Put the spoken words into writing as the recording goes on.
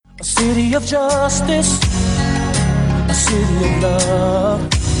A city of justice, a city of love,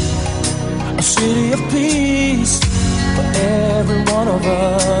 a city of peace for every one of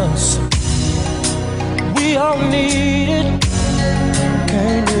us. We all need it,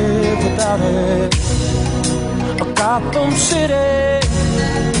 can't live without it. A Gotham City,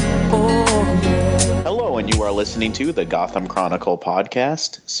 oh yeah. Hello, and you are listening to the Gotham Chronicle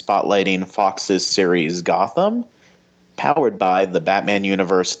podcast, spotlighting Fox's series Gotham, powered by the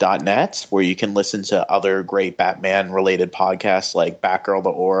BatmanUniverse.net, where you can listen to other great Batman-related podcasts like Batgirl the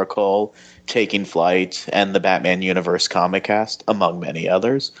Oracle, Taking Flight, and the Batman Universe Comic Cast, among many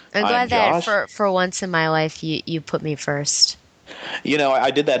others. I'm glad that for once in my life you put me first. You know, I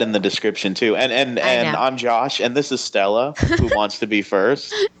did that in the description too. And I'm Josh, and this is Stella, who wants to be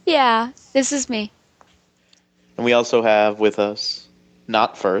first. Yeah, this is me. And we also have with us,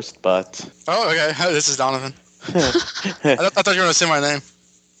 not first, but... Oh, okay. Hi, this is Donovan. I thought you were going to say my name.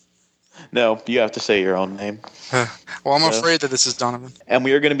 No, you have to say your own name. Well, I'm afraid that this is Donovan. And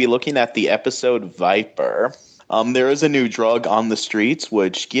we are going to be looking at the episode Viper. There is a new drug on the streets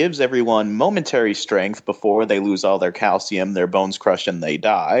which gives everyone momentary strength before they lose all their calcium, their bones crush, and they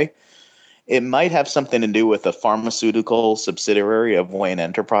die. It might have something to do with a pharmaceutical subsidiary of Wayne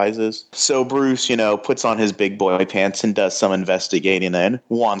Enterprises. So Bruce, puts on his big boy pants and does some investigating and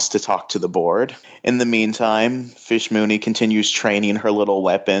wants to talk to the board. In the meantime, Fish Mooney continues training her little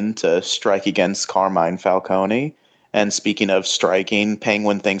weapon to strike against Carmine Falcone. And speaking of striking,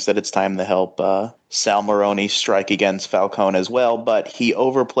 Penguin thinks that it's time to help Sal Maroni strike against Falcone as well, but he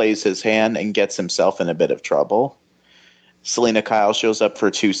overplays his hand and gets himself in a bit of trouble. Selena Kyle shows up for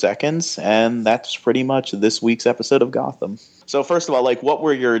 2 seconds, and that's pretty much this week's episode of Gotham. So first of all, what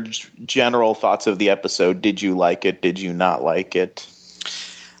were your general thoughts of the episode? Did you like it? Did you not like it?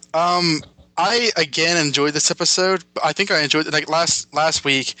 I, again, enjoyed this episode. I think I enjoyed it. Last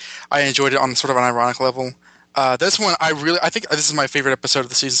week, I enjoyed it on sort of an ironic level. This one, I think this is my favorite episode of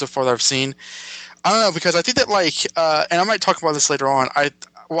the season so far that I've seen. I don't know, because I think that, and I might talk about this later on,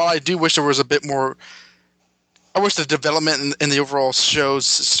 while I do wish there was a bit more... I wish the development in the overall show's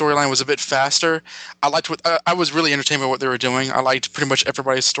storyline was a bit faster. I was really entertained by what they were doing. I liked pretty much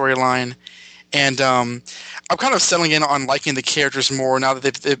everybody's storyline. And I'm kind of settling in on liking the characters more now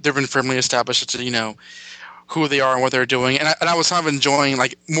that they've been firmly established to, who they are and what they're doing. And I was kind of enjoying,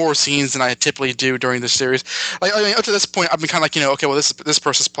 more scenes than I typically do during the series. Up to this point, I've been kind of okay, well, this is this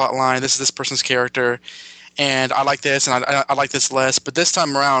person's plot line, this is this person's character, and I like this, and I like this less. But this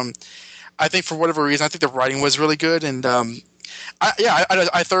time around, I think for whatever reason, I think the writing was really good, and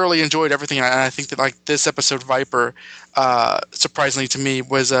I thoroughly enjoyed everything. And I think that this episode, Viper, surprisingly to me,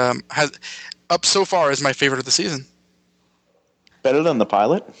 was has up so far as my favorite of the season. Better than the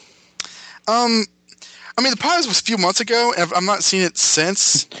pilot? The pilot was a few months ago, and I've not seen it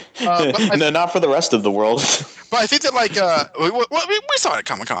since. No, not for the rest of the world. But I think that we saw it at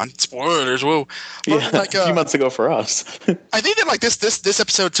Comic-Con. Spoilers, whoa! But, a few months ago for us. I think that this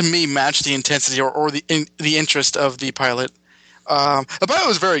episode to me matched the intensity or the interest of the pilot. The pilot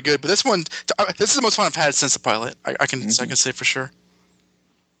was very good, but this one, this is the most fun I've had since the pilot. I can say for sure.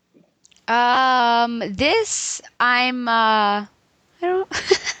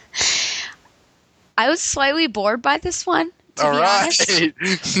 I was slightly bored by this one, to All be right. honest.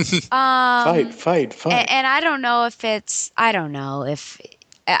 Fight. And I don't know if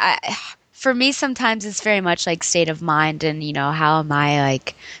for me, sometimes it's very much state of mind and, how am I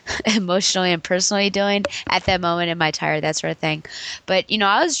emotionally and personally doing at that moment? Am I tired? That sort of thing. But,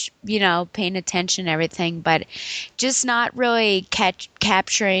 I was, paying attention and everything, but just not really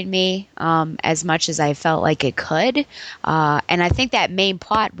capturing me as much as I felt like it could. And I think that main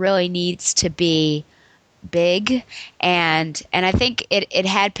plot really needs to be big, and I think it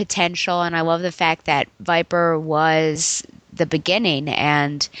had potential, and I love the fact that Viper was the beginning,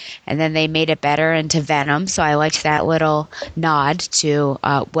 and then they made it better into Venom, so I liked that little nod to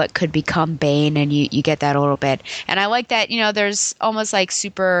what could become Bane, and you get that a little bit, and I like that there's almost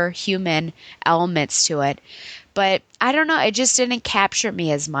superhuman elements to it. But I don't know, it just didn't capture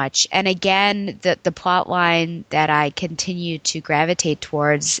me as much. And again, the plot line that I continue to gravitate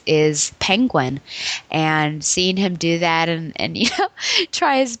towards is Penguin. And seeing him do that and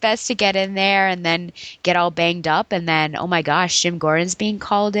try his best to get in there and then get all banged up. And then, oh my gosh, Jim Gordon's being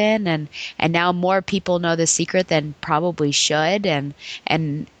called in. And now more people know the secret than probably should. And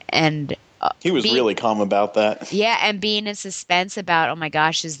he was really calm about that. Yeah, and being in suspense about, oh my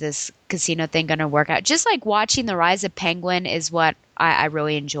gosh, is this casino thing going to work out? Just watching the rise of Penguin is what I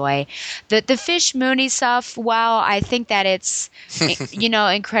really enjoy. The Fish Mooney stuff, while I think that it's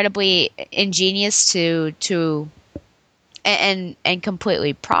incredibly ingenious to and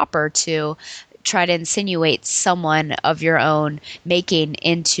completely proper to try to insinuate someone of your own making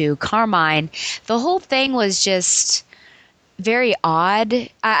into Carmine. The whole thing was just very odd.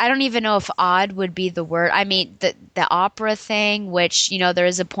 I don't even know if odd would be the word. I mean, the opera thing, which, there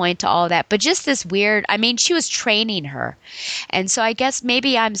is a point to all of that, but just this weird, I mean, she was training her. And so I guess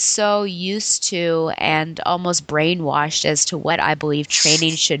maybe I'm so used to and almost brainwashed as to what I believe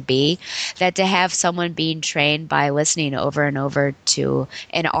training should be, that to have someone being trained by listening over and over to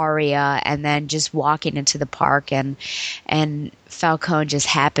an aria and then just walking into the park and Falcone just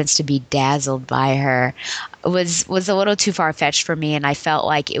happens to be dazzled by her was a little too far-fetched for me, and I felt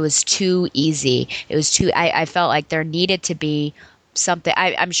like it was too easy. It was too I felt like there needed to be something.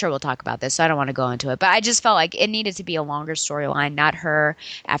 I'm sure we'll talk about this, so I don't want to go into it, but I just felt like it needed to be a longer storyline, not her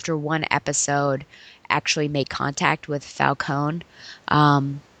after one episode actually make contact with Falcone.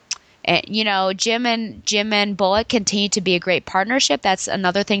 And, Jim and Bullock continue to be a great partnership. That's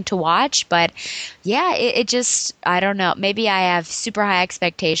another thing to watch. But yeah, it just, I don't know. Maybe I have super high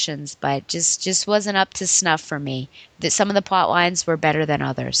expectations, but just wasn't up to snuff for me. Some of the plot lines were better than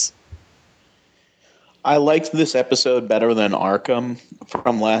others. I liked this episode better than Arkham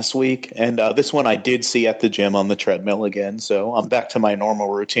from last week, and this one I did see at the gym on the treadmill again, so I'm back to my normal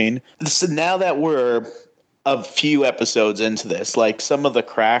routine. So now that we're a few episodes into this, like, some of the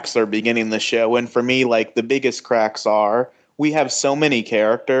cracks are beginning to show, and for me, like, the biggest cracks are we have so many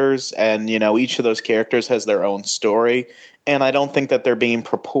characters, and, each of those characters has their own story, and I don't think that they're being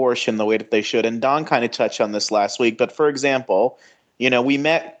proportioned the way that they should. And Don kind of touched on this last week, but for example, we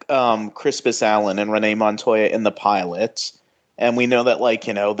met Crispus Allen and Renee Montoya in the pilot, and we know that,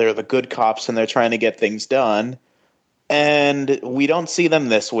 they're the good cops and they're trying to get things done, and we don't see them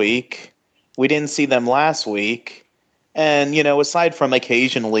this week. We didn't see them last week. And, aside from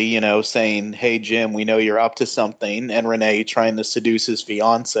occasionally, saying, hey, Jim, we know you're up to something, and Renee trying to seduce his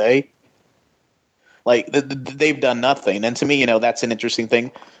fiance, they've done nothing. And to me, that's an interesting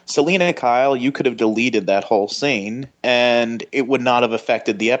thing. Selena Kyle, you could have deleted that whole scene, and it would not have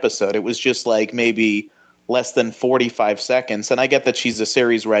affected the episode. It was just maybe less than 45 seconds. And I get that she's a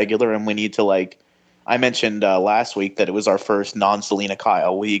series regular, and we need to, I mentioned last week that it was our first non-Selena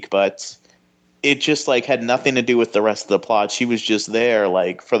Kyle week, but it just had nothing to do with the rest of the plot. She was just there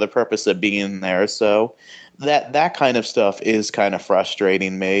for the purpose of being there. So that kind of stuff is kind of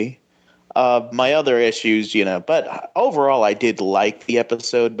frustrating me. My other issues, but overall I did like the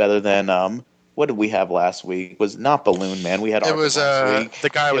episode better than what did we have last week? Was not Balloon Man. We had it was the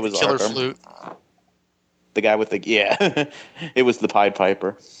guy with the killer Arkham. flute. The guy with the it was the Pied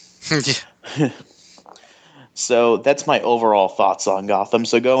Piper. Yeah. So that's my overall thoughts on Gotham.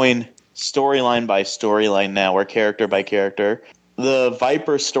 So going storyline by storyline now, or character by character. The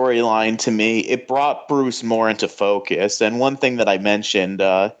Viper storyline, to me, it brought Bruce more into focus. And one thing that I mentioned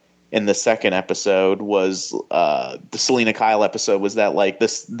in the second episode was the Selena Kyle episode, was that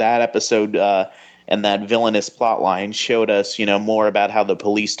that episode and that villainous plot line showed us, more about how the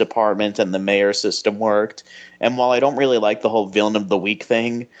police department and the mayor system worked. And while I don't really like the whole villain of the week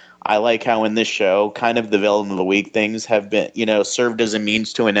thing, I like how in this show, kind of the villain of the week things have been, served as a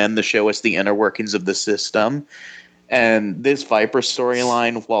means to an end to show us the inner workings of the system. And this Viper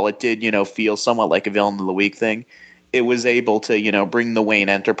storyline, while it did, feel somewhat like a villain of the week thing, it was able to, bring the Wayne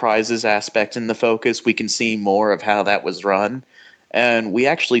Enterprises aspect into focus. We can see more of how that was run. And we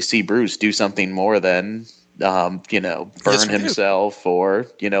actually see Bruce do something more than, burn himself or,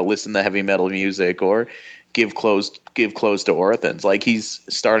 listen to heavy metal music or give clothes to orphans. He's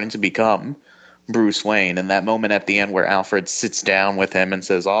starting to become Bruce Wayne. And that moment at the end where Alfred sits down with him and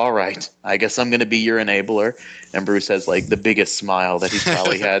says, all right, I guess I'm going to be your enabler. And Bruce has the biggest smile that he's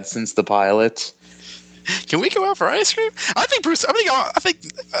probably had since the pilot. Can we go out for ice cream? I think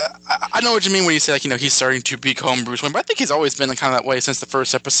I know what you mean when you say he's starting to become Bruce Wayne, but I think he's always been kind of that way since the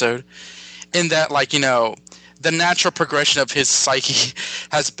first episode. In that the natural progression of his psyche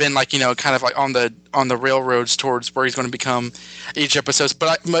has been kind of on the railroads towards where he's going to become each episode.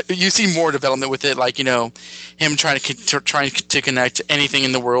 But you see more development with it, him trying to connect anything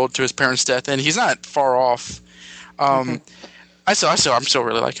in the world to his parents' death, and he's not far off. I'm still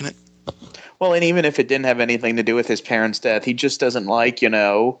really liking it. Well, and even if it didn't have anything to do with his parents' death, he just doesn't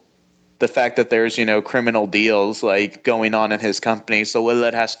the fact that there's, criminal deals going on in his company. So whether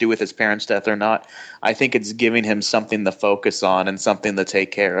that has to do with his parents' death or not, I think it's giving him something to focus on and something to take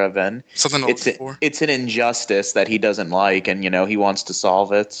care of. And something to look for. It's an injustice that he doesn't like, and, he wants to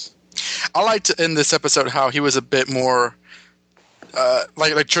solve it. I liked in this episode how he was a bit more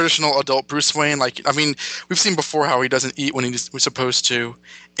like traditional adult Bruce Wayne. We've seen before how he doesn't eat when he's supposed to.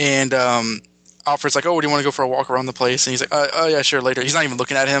 And Alfred's like, "Oh, do you want to go for a walk around the place?" And he's like, "Oh yeah, sure." Later, he's not even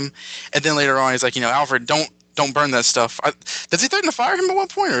looking at him, and then later on, he's like, "Alfred, don't burn that stuff." Does he threaten to fire him at one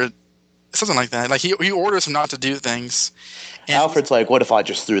point, or something like that? Like he orders him not to do things. And Alfred's like, "What if I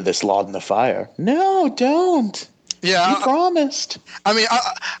just threw this log in the fire?" No, don't. Yeah, You promised. I mean,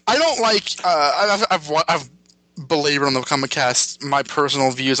 I don't like. I've belabored on the comic cast my personal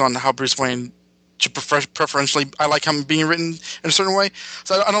views on how Bruce Wayne should preferentially. I like him being written in a certain way.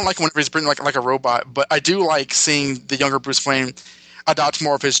 So I don't like whenever he's written like a robot. But I do like seeing the younger Bruce Wayne adopt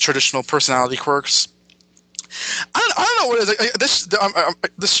more of his traditional personality quirks. I don't know what it is.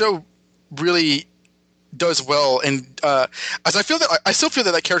 This show really does well, and as I still feel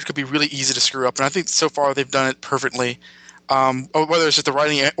that character could be really easy to screw up, and I think so far they've done it perfectly. Whether it's just the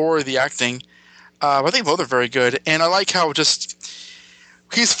writing or the acting, I think both are very good, and I like how just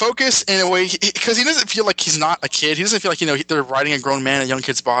he's focused in a way because he doesn't feel like he's not a kid. He doesn't feel like they're writing a grown man in a young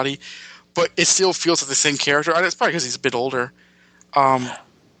kid's body, but it still feels like the same character. It's probably because he's a bit older.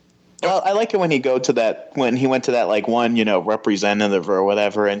 Well, I like it when he went to that like one, representative or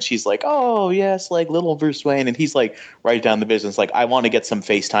whatever, and she's like, "Oh yes, like little Bruce Wayne," and he's like right down the business, like, "I want to get some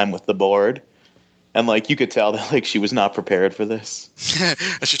FaceTime with the board," and like you could tell that like she was not prepared for this.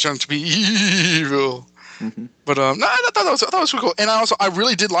 And she's trying to be evil. Mm-hmm. But no, I thought that was really cool, and I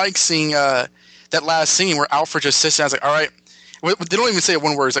really did like seeing that last scene where Alfred just sits down, and is like, "All right." They don't even say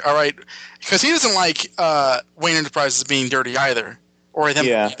one word. He's like, "All right," because he doesn't like Wayne Enterprises being dirty either. Or them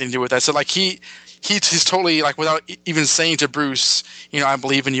anything to do with that. So like he's totally like without even saying to Bruce, "I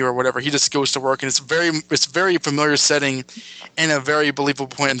believe in you" or whatever. He just goes to work, and it's very familiar setting, and a very believable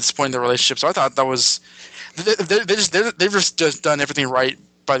point at this point in the relationship. So I thought that was they've just done everything right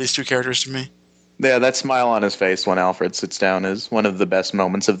by these two characters to me. Yeah, that smile on his face when Alfred sits down is one of the best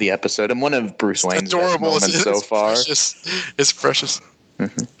moments of the episode, and one of Bruce Wayne's best moments so far. It's precious.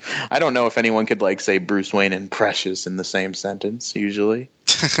 Mm-hmm. I don't know if anyone could like say Bruce Wayne and precious in the same sentence usually.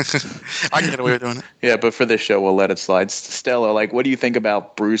 I can get away with doing it. Yeah, but for this show we'll let it slide. Stella, like, what do you think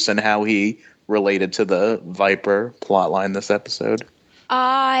about Bruce and how he related to the Viper plotline this episode?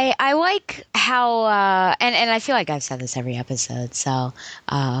 I like how and I feel like I've said this every episode, so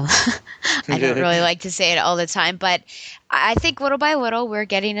I don't really like to say it all the time, but I think little by little we're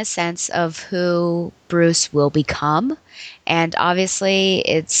getting a sense of who Bruce will become. And obviously,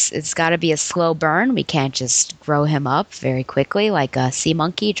 it's got to be a slow burn. We can't just grow him up very quickly like a sea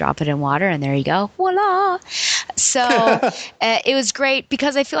monkey, drop it in water, and there you go. Voila! So it was great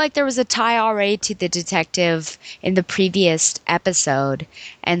because I feel like there was a tie already to the detective in the previous episode.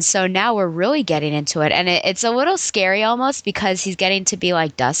 And so now we're really getting into it. And it's a little scary almost because he's getting to be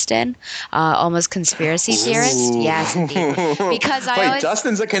like Dustin, almost conspiracy theorist. Yes, indeed. Because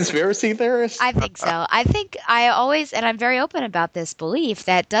Dustin's a conspiracy theorist? I think so. I think I always, and I'm very open about this belief,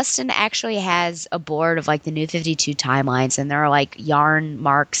 that Dustin actually has a board of like the New 52 timelines, and there are like yarn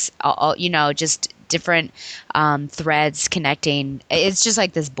marks, just different threads connecting. It's just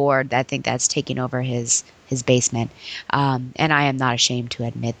like this board that I think that's taking over his basement, and I am not ashamed to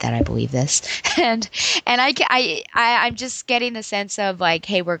admit that I believe this. and I'm just getting the sense of like,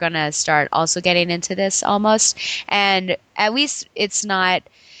 hey, we're gonna start also getting into this almost, and at least it's not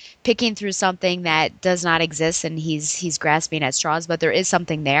picking through something that does not exist and he's grasping at straws, but there is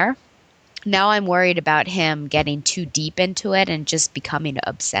something there. Now I'm worried about him getting too deep into it and just becoming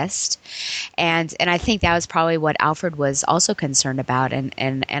obsessed. And I think that was probably what Alfred was also concerned about.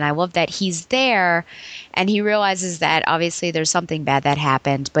 And I love that he's there and he realizes that obviously there's something bad that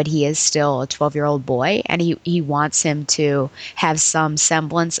happened, but he is still a 12-year-old boy and he wants him to have some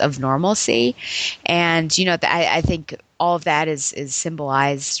semblance of normalcy. And, I think all of that is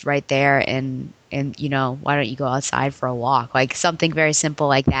symbolized right there in why don't you go outside for a walk? Like something very simple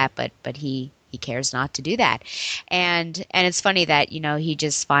like that, but he cares not to do that. And it's funny that, he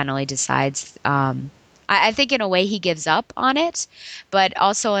just finally decides, I think in a way he gives up on it, but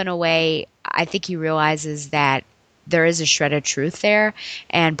also in a way, I think he realizes that there is a shred of truth there.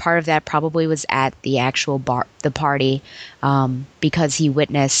 And part of that probably was at the actual the party, because he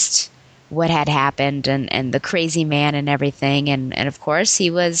witnessed what had happened and the crazy man and everything. And of course he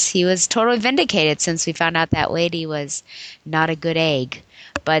was totally vindicated since we found out that lady was not a good egg.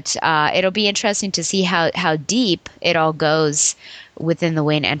 But it'll be interesting to see how deep it all goes within the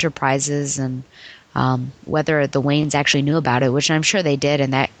Wayne Enterprises and whether the Waynes actually knew about it, which I'm sure they did.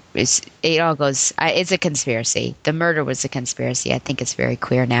 And it all goes, it's a conspiracy. The murder was a conspiracy. I think it's very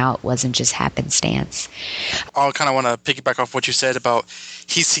clear now it wasn't just happenstance. I kind of want to piggyback off what you said about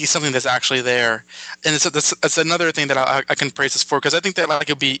he sees something that's actually there. And it's another thing that I can praise this for, because I think that like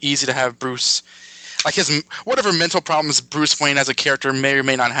it'd be easy to have Bruce like his whatever mental problems Bruce Wayne as a character may or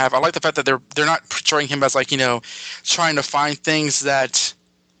may not have. I like the fact that they're not portraying him as like, trying to find things that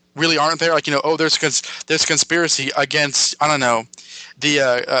really aren't there. Like, there's conspiracy against, I don't know,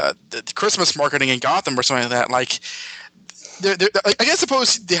 the Christmas marketing in Gotham or something like that. Like, I guess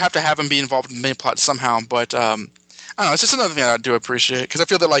suppose they have to have him be involved in the main plot somehow, but I don't know. It's just another thing that I do appreciate, because I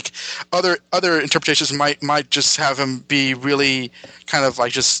feel that like other interpretations might just have him be really kind of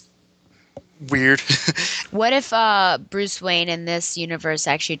like just weird. What if Bruce Wayne in this universe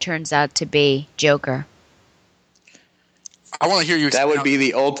actually turns out to be Joker? I want to hear you. That would be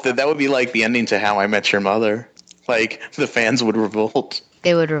the ultimate. That would be like the ending to How I Met Your Mother. Like, the fans would revolt.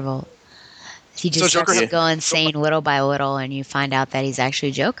 They would revolt. He just starts to Joker go insane little by little, and you find out that he's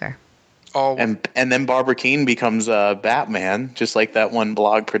actually Joker. Oh, And then Barbara Keene becomes Batman, just like that one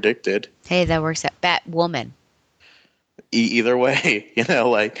blog predicted. Hey, that works out. Batwoman. Either way,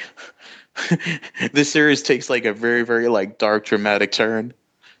 like this series takes like a very, very like dark, dramatic turn.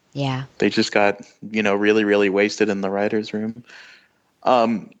 Yeah. They just got, really, really wasted in the writer's room.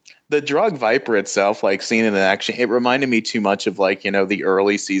 The drug Viper itself, like seen in action, it reminded me too much of like, the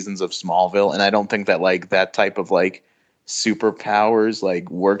early seasons of Smallville. And I don't think that like that type of like superpowers like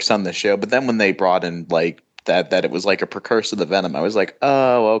works on the show. But then when they brought in like that it was like a precursor to Venom, I was like,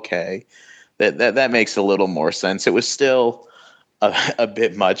 oh, okay. That makes a little more sense. It was still a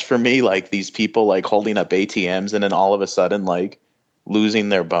bit much for me. Like these people like holding up ATMs and then all of a sudden like losing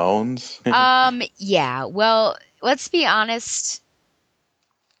their bones. Yeah. Well, let's be honest.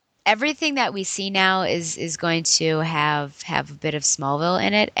 Everything that we see now is going to have a bit of Smallville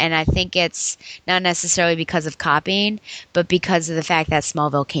in it, and I think it's not necessarily because of copying, but because of the fact that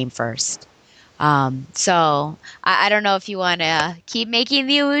Smallville came first. So I don't know if you want to keep making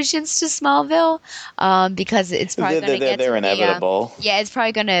the allusions to Smallville, because it's probably going to get they're inevitable. It's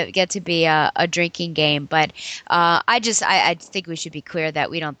probably going to get to be a drinking game. But I think we should be clear that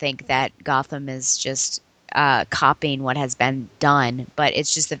we don't think that Gotham is just copying what has been done, but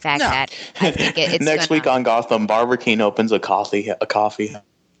it's just the fact that I think it's next week on Gotham, Barbara Keene opens a coffee. Well,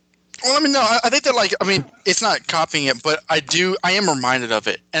 I think that it's not copying it, but I am reminded of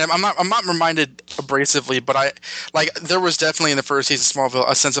it, and I'm not reminded abrasively, but there was definitely in the first season of Smallville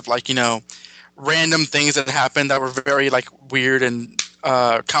a sense of random things that happened that were very weird and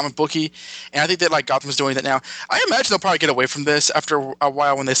comic booky, and I think that Gotham's doing that now. I imagine they'll probably get away from this after a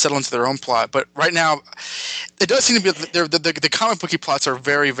while when they settle into their own plot, but right now it does seem to be the comic booky plots are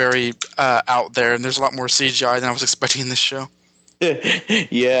very, very out there, and there's a lot more CGI than I was expecting in this show.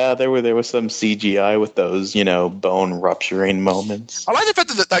 Yeah, there was some CGI with those, bone rupturing moments. I like the fact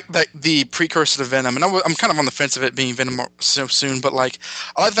that the precursor to Venom, and I'm kind of on the fence of it being Venom so soon, but I like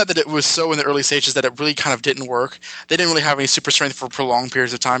the fact that it was so in the early stages that it really kind of didn't work. They didn't really have any super strength for prolonged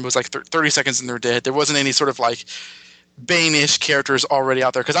periods of time. It was 30 seconds and they're dead. There wasn't any sort of Bane-ish characters already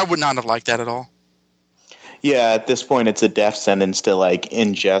out there, because I would not have liked that at all. Yeah, at this point, it's a death sentence to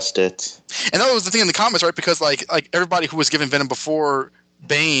ingest it. And that was the thing in the comics, right? Because everybody who was given Venom before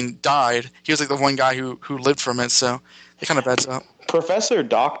Bane died, he was the one guy who lived from it. So it kind of adds up. Professor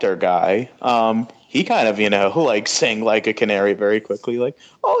Doctor guy, he kind of sang like a canary very quickly,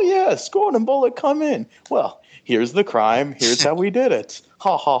 oh yes, Gordon and Bullock, come in. Well, here's the crime. Here's how we did it.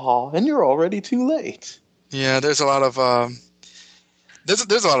 Ha ha ha! And you're already too late. Yeah, there's a lot of.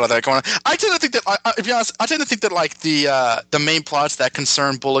 There's a lot of that going on. I tend to think that, to be honest, the main plots that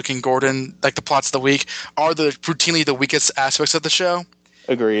concern Bullock and Gordon, the plots of the week, are routinely the weakest aspects of the show.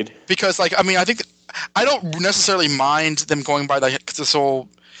 Agreed. Because, I think I don't necessarily mind them going by this whole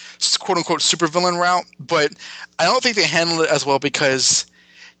quote-unquote supervillain route, but I don't think they handle it as well, because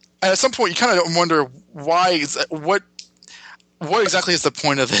at some point you kind of wonder what exactly is the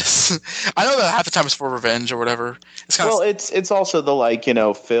point of this? I know that half the time it's for revenge or whatever. It's also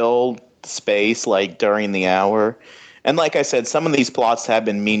the filled space this the hour, and like I said, some of these plots have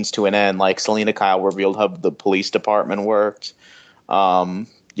been means to an end. Selena Kyle revealed how the police department worked.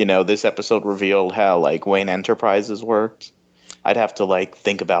 This episode revealed how Wayne Enterprises worked. I'd have to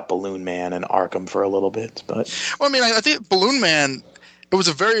think about Balloon Man and Arkham for a little bit, but I think Balloon Man, it was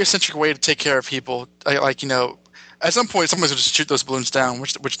a very eccentric way to take care of people. At some point, someone's going to shoot those balloons down,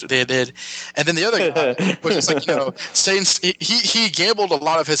 which they did. And then the other guy was just saying he gambled a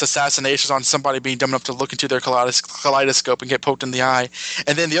lot of his assassinations on somebody being dumb enough to look into their kaleidoscope and get poked in the eye.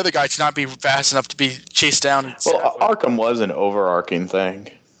 And then the other guy to not be fast enough to be chased down. Arkham was an overarching thing.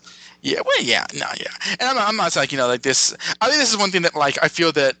 Yeah, And I'm not saying this. I think this is one thing that I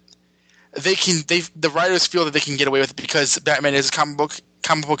feel that the writers feel that they can get away with it because Batman is a comic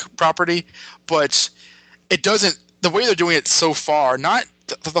book property, but it doesn't. The way they're doing it so far, not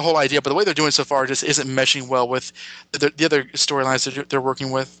the whole idea, but the way they're doing it so far just isn't meshing well with the other storylines that they're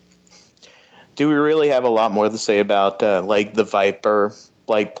working with. Do we really have a lot more to say about like the Viper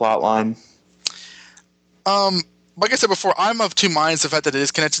like plot line? Like I said before, I'm of two minds. The fact that it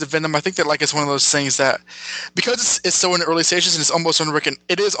is connected to Venom, I think that like it's one of those things that because it's so in the early stages and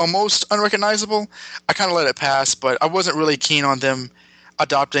it is almost unrecognizable. I kind of let it pass, but I wasn't really keen on them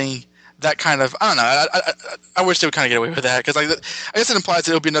adopting that kind of. I don't know. I wish they would kind of get away with that because I guess it implies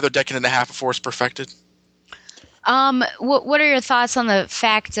that it'll be another decade and a half before it's perfected. What are your thoughts on the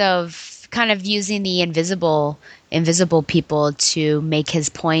fact of kind of using the invisible people to make his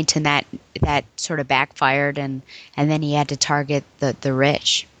point, and that sort of backfired, and then he had to target the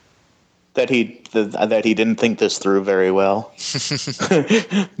rich? That he didn't think this through very well.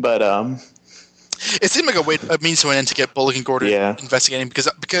 But it seemed like a means to an end to get Bullock and Gordon investigating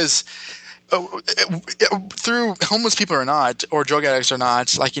because through homeless people or not, or drug addicts or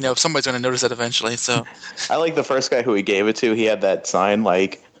not, like, you know, somebody's going to notice that eventually. So I like the first guy who he gave it to. He had that sign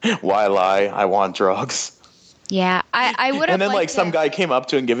like, "Why lie? I want drugs." Yeah, I would have. And then like some guy came up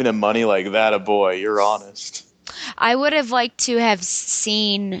to him giving him money like, "That a boy, you're honest." I would have liked to have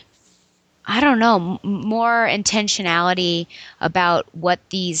seen, I don't know, more intentionality about what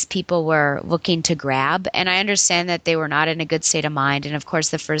these people were looking to grab. And I understand that they were not in a good state of mind. And of course,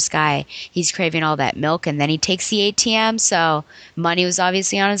 the first guy, he's craving all that milk, and then he takes the ATM. So money was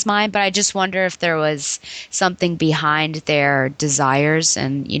obviously on his mind. But I just wonder if there was something behind their desires.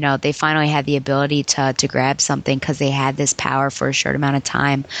 And, you know, they finally had the ability to grab something because they had this power for a short amount of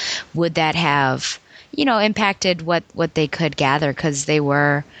time. Would that have, you know, impacted what they could gather? Because they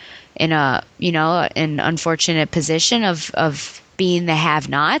were in a, you know, an unfortunate position of being the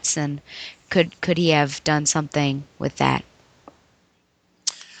have-nots, and could he have done something with that?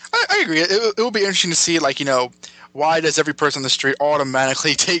 I agree. It will be interesting to see, like, you know, why does every person on the street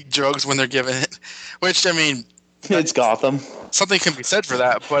automatically take drugs when they're given it? Which, I mean, it's Gotham. Something can be said for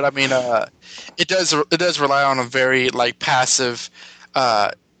that, but I mean, it does rely on a very like passive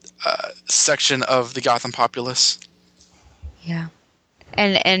section of the Gotham populace. Yeah.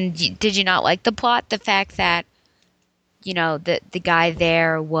 And did you not like the plot? The fact that, you know, the guy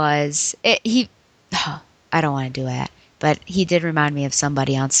there was I don't want to do that, but he did remind me of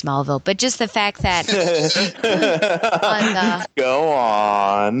somebody on Smallville. But just the fact that go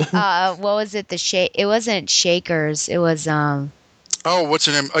on. What was it? It wasn't Shakers. It was Oh, what's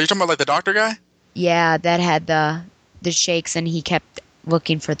your name? Are you talking about like the doctor guy? Yeah, that had the shakes, and he kept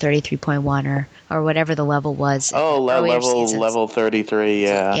looking for 33.1 or whatever the level was. Oh, level 33,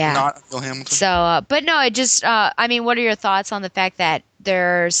 yeah. Yeah. Not Bill Hamilton. So, but no, it just, I mean, what are your thoughts on the fact that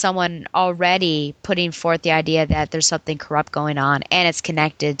there's someone already putting forth the idea that there's something corrupt going on, and it's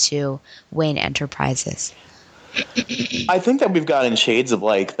connected to Wayne Enterprises? I think that we've gotten shades of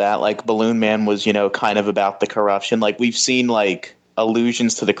like that. Like Balloon Man was, you know, kind of about the corruption. Like we've seen like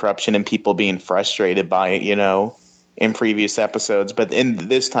allusions to the corruption and people being frustrated by it, you know, in previous episodes. But in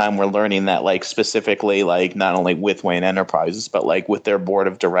this time we're learning that like specifically like not only with Wayne Enterprises but like with their board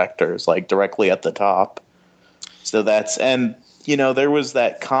of directors, like directly at the top. So that's, and you know, there was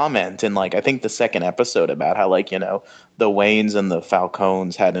that comment in like I think the second episode about how like, you know, the Waynes and the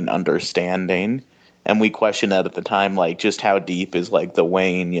Falcones had an understanding, and we questioned that at the time, like just how deep is like the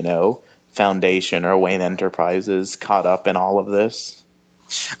Wayne, you know, Foundation or Wayne Enterprises caught up in all of this.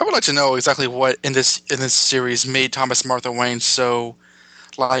 I would like to know exactly what in this series made Thomas Martha Wayne so,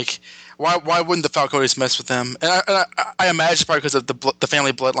 like, why wouldn't the Falcones mess with them? And I imagine it's probably because of the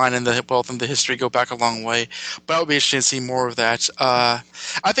family bloodline and the wealth and the history go back a long way. But I would be interested to see more of that. I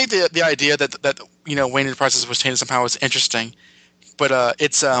think the idea that you know Wayne Enterprises was tainted somehow is interesting, but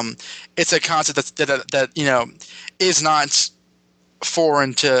it's a concept that you know is not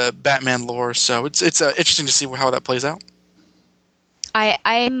foreign to Batman lore. So it's interesting to see how that plays out.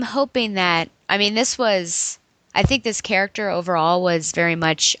 I'm hoping that, I mean, I think this character overall was very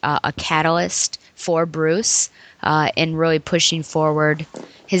much a catalyst for Bruce in really pushing forward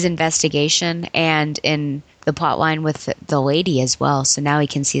his investigation and in the plot line with the lady as well. So now he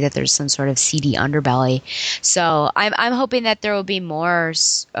can see that there's some sort of seedy underbelly. So I'm hoping that there will be more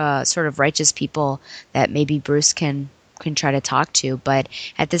sort of righteous people that maybe Bruce can try to talk to. But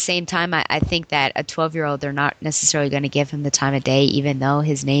at the same time, I think that a 12-year-old, they're not necessarily going to give him the time of day, even though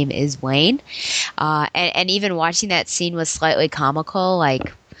his name is Wayne. And even watching that scene was slightly comical.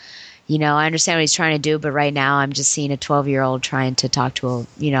 Like, you know, I understand what he's trying to do, but right now I'm just seeing a 12-year-old trying to talk to,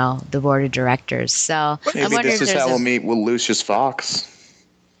 you know, the board of directors. So maybe this is how we'll meet with Lucius Fox.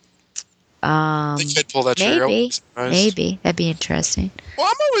 They could pull that trigger. Maybe that'd be interesting. Well,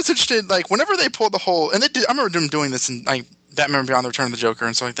 I'm always interested. Like whenever they pull the whole, and they did, I remember them doing this in like Batman Beyond: The Return of the Joker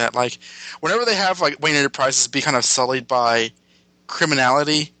and stuff like that. Like, whenever they have like Wayne Enterprises be kind of sullied by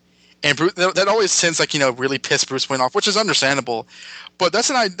criminality, and that always tends like really piss Bruce Wayne off, which is understandable. But that's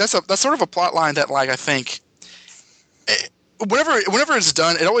sort of a plot line that like I think whenever it's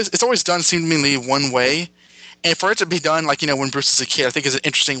done, it's always done seemingly one way. And for it to be done like when Bruce is a kid, I think is an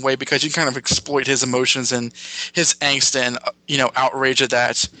interesting way because you can kind of exploit his emotions and his angst and outrage at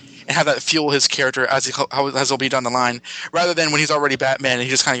that, and have that fuel his character as he'll be down the line, rather than when he's already Batman and he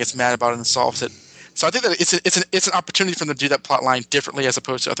just kind of gets mad about it and solves it. So I think that it's an opportunity for them to do that plot line differently as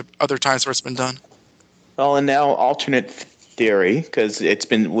opposed to other times where it's been done. Well, and now alternate theory, because I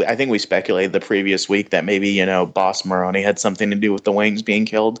think we speculated the previous week that maybe Boss Maroni had something to do with the Waynes being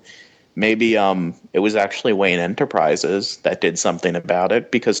killed. Maybe it was actually Wayne Enterprises that did something about it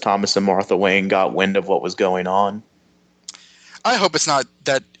because Thomas and Martha Wayne got wind of what was going on. I hope it's not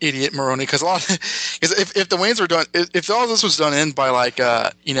that idiot Maroni, because if the Waynes were done, if all this was done in by like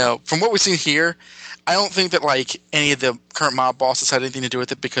from what we've seen here, I don't think that like any of the current mob bosses had anything to do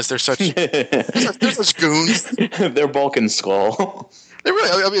with it because they're such they're such goons. They're Bulk and Skull. They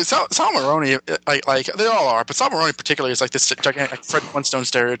really, I mean, Sal Maroni, like they all are, but Sal Maroni particularly is like this gigantic like Fred Flintstone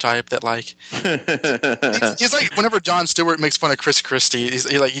stereotype that like he's like whenever Jon Stewart makes fun of Chris Christie, he's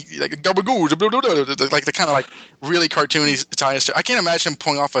like the kind of like really cartoony Italian. I can't imagine him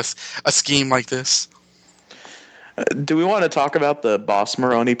pulling off a scheme like this. Do we want to talk about the Boss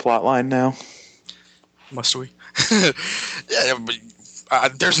Maroni plotline now? Must we? Yeah, but,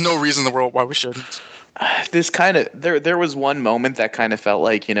 there's no reason in the world why we shouldn't. This kind of there was one moment that kind of felt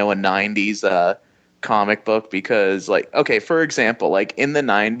like a 90s comic book because like okay, for example, like in the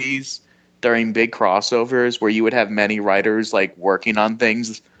 90s during big crossovers where you would have many writers like working on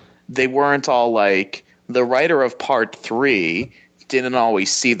things, they weren't all like the writer of part 3 didn't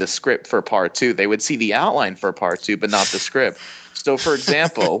always see the script for part 2. They would see the outline for part 2 but not the script. So for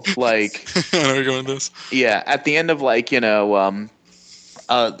example, like I know you're going with this. Yeah, at the end of like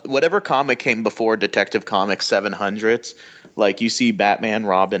whatever comic came before Detective Comics 700s, like you see Batman,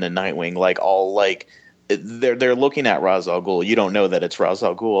 Robin, and Nightwing, like all like they're looking at Ra's al Ghul. You don't know that it's Ra's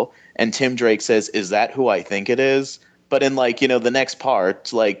al Ghul, and Tim Drake says, "Is that who I think it is?" But in like the next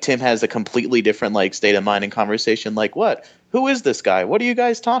part, like Tim has a completely different like state of mind and conversation. Like, what? Who is this guy? What are you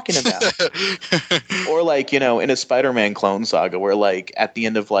guys talking about? Or like in a Spider-Man clone saga, where like at the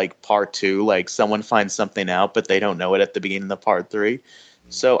end of like part 2, like someone finds something out, but they don't know it at the beginning of part 3.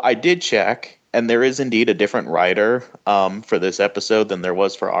 So I did check, and there is indeed a different writer for this episode than there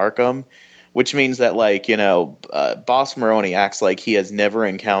was for Arkham, which means that like Boss Maroni acts like he has never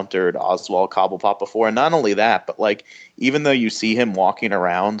encountered Oswald Cobblepot before, and not only that, but like even though you see him walking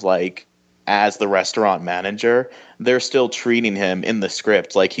around like as the restaurant manager, they're still treating him in the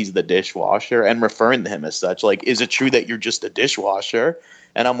script like he's the dishwasher and referring to him as such. Like, is it true that you're just a dishwasher?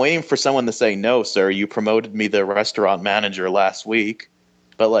 And I'm waiting for someone to say, "No, sir, you promoted me the restaurant manager last week."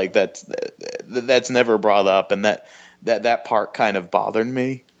 But like that's never brought up, and that part kind of bothered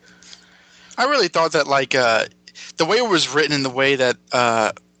me. I really thought that like the way it was written and the way that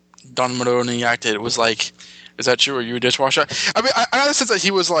Don Maroni acted was like, "Is that true? Are you a dishwasher?" I mean, I got the sense that he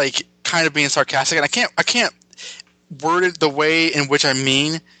was like kind of being sarcastic, and I can't word it the way in which I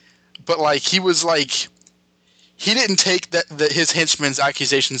mean, but like he was like he didn't take his henchman's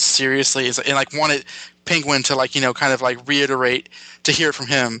accusations seriously, and like wanted Penguin to like kind of like reiterate to hear it from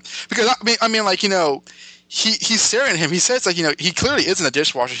him, because I mean like he's staring at him. He says like he clearly isn't a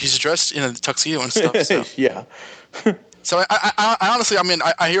dishwasher. He's dressed in a tuxedo and stuff. So. Yeah. So I honestly, I mean,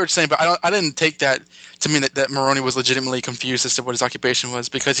 I hear what you're saying, but I didn't take that to mean that Maroni was legitimately confused as to what his occupation was,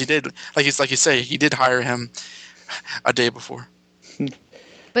 because he did, like you say, he did hire him a day before.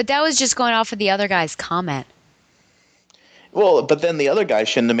 But that was just going off of the other guy's comment. Well, but then the other guy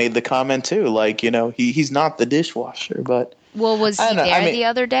shouldn't have made the comment too. Like, he's not the dishwasher, but... Well, was he there the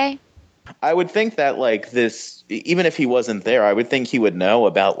other day? I would think that, like, this... Even if he wasn't there, I would think he would know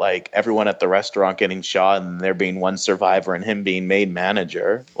about, like, everyone at the restaurant getting shot and there being one survivor and him being made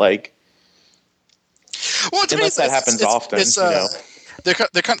manager. Like... Well, to unless me, that happens often,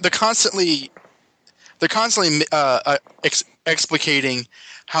 They're constantly explicating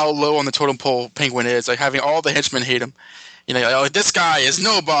how low on the totem pole Penguin is, like having all the henchmen hate him. Like, this guy is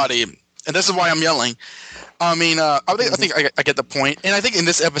nobody, and this is why I'm yelling. I mean, I think I get the point, and I think in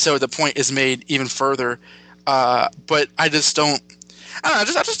this episode the point is made even further. But I just don't. I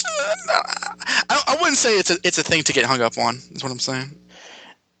don't know. I wouldn't say it's a thing to get hung up on. Is what I'm saying.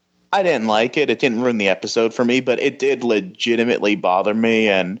 I didn't like it. It didn't ruin the episode for me, but it did legitimately bother me.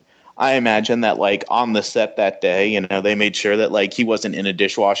 And I imagine that, like, on the set that day, they made sure that, like, he wasn't in a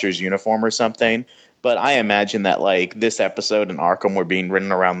dishwasher's uniform or something. But I imagine that like this episode and Arkham were being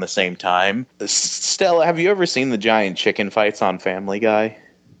written around the same time. Stella, have you ever seen the giant chicken fights on Family Guy?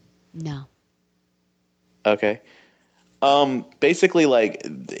 No. Okay. Basically, like,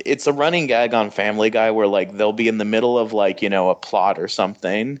 it's a running gag on Family Guy where, like, they'll be in the middle of, like, a plot or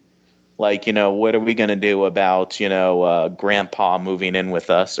something. Like, what are we going to do about, Grandpa moving in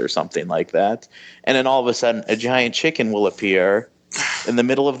with us or something like that? And then all of a sudden, a giant chicken will appear in the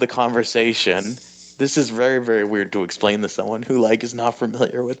middle of the conversation. This is very, very weird to explain to someone who, like, is not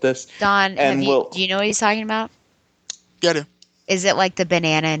familiar with this. Don, And do you know what he's talking about? Yeah, I do. Is it like the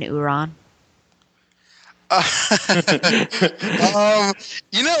banana and Uran? You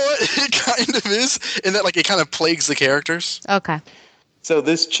know what? It kind of is, in that like it kind of plagues the characters. Okay. So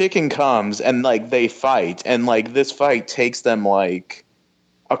this chicken comes and like they fight, and like this fight takes them like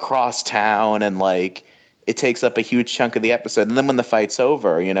across town, and like it takes up a huge chunk of the episode. And then when the fight's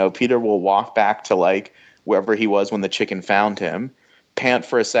over, Peter will walk back to like wherever he was when the chicken found him, pant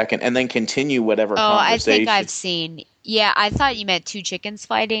for a second, and then continue whatever conversation. I think I've seen. Yeah, I thought you meant two chickens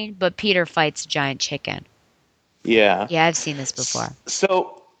fighting, but Peter fights a giant chicken. Yeah. Yeah, I've seen this before.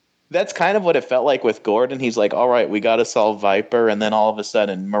 So that's kind of what it felt like with Gordon. He's like, all right, we got to solve Viper. And then all of a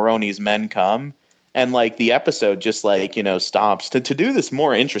sudden, Maroni's men come. And, like, the episode just, like, stops to do this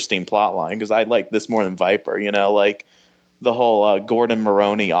more interesting plot line. Because I like this more than Viper, like the whole Gordon,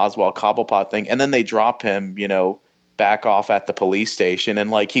 Maroni, Oswald, Cobblepot thing. And then they drop him, back off at the police station. And,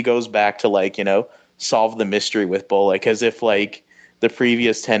 like, he goes back to, like, solve the mystery with Bullock as if, like, the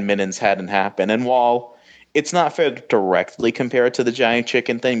previous 10 minutes hadn't happened. And while it's not fair to directly compare it to the giant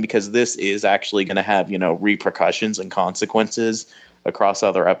chicken thing, because this is actually going to have, repercussions and consequences across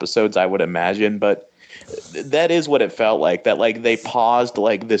other episodes, I would imagine. But that is what it felt like, that like they paused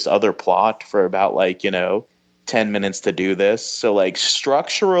like this other plot for about like, 10 minutes to do this. So like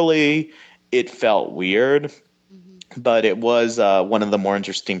structurally it felt weird. But it was one of the more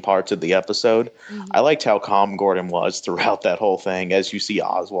interesting parts of the episode. Mm-hmm. I liked how calm Gordon was throughout that whole thing. As you see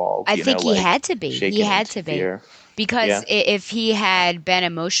Oswald, I think he had to be. He had to be. Because if he had been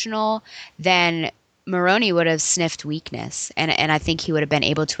emotional, then Maroni would have sniffed weakness. And I think he would have been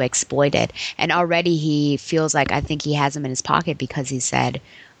able to exploit it. And already he feels like, I think he has him in his pocket because he said,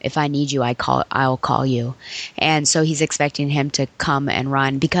 if I need you, I'll call you. And so he's expecting him to come and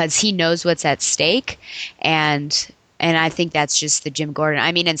run because he knows what's at stake. And I think that's just the Jim Gordon.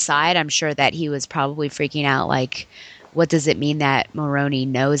 I mean, inside, I'm sure that he was probably freaking out, like, what does it mean that Maroni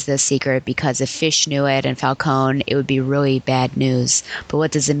knows this secret? Because if Fish knew it and Falcone, it would be really bad news. But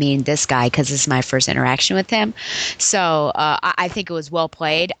what does it mean this guy? Because this is my first interaction with him. So I think it was well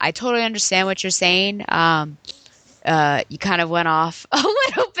played. I totally understand what you're saying. You kind of went off a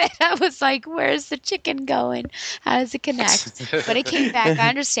little bit. I was like, where's the chicken going? How does it connect? But it came back. I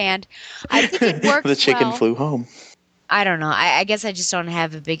understand. I think it worked. The chicken flew home. I don't know. I guess I just don't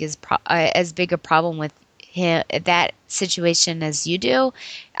have as big a problem with that situation as you do.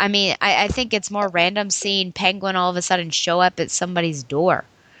 I mean, I think it's more random seeing Penguin all of a sudden show up at somebody's door.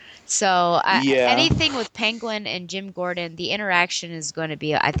 So anything with Penguin and Jim Gordon, the interaction is going to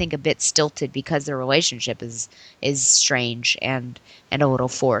be, I think, a bit stilted because their relationship is strange and a little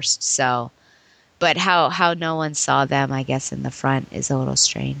forced. So, but how no one saw them, I guess, in the front is a little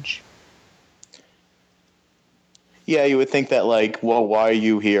strange. Yeah, you would think that, like, well, why are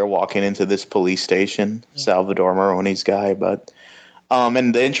you here walking into this police station, Salvador Maroni's guy? But,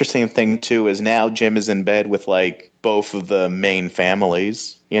 and the interesting thing, too, is now Jim is in bed with, like, both of the main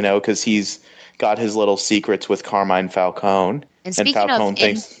families, because he's got his little secrets with Carmine Falcone. And speaking Falcone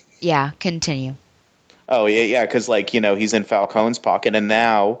thinks... continue. Oh, yeah, because, like, he's in Falcone's pocket, and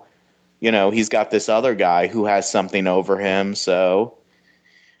now, he's got this other guy who has something over him, so...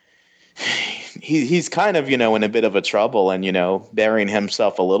 He's kind of, in a bit of a trouble and, burying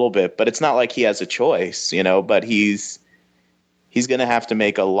himself a little bit, but it's not like he has a choice, but he's going to have to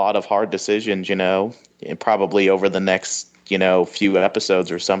make a lot of hard decisions, probably over the next, few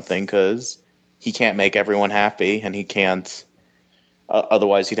episodes or something, because he can't make everyone happy and he can't,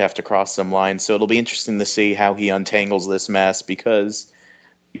 otherwise he'd have to cross some lines. So it'll be interesting to see how he untangles this mess because,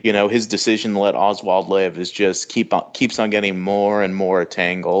 his decision to let Oswald live is just keeps on getting more and more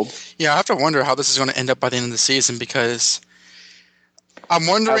tangled. Yeah, I have to wonder how this is going to end up by the end of the season because I'm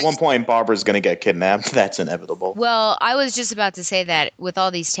wondering... At one point, Barbara's going to get kidnapped. That's inevitable. Well, I was just about to say that with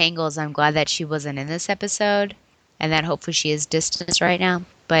all these tangles, I'm glad that she wasn't in this episode and that hopefully she is distanced right now.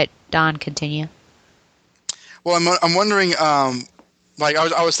 But, Don, continue. Well, I'm wondering... Like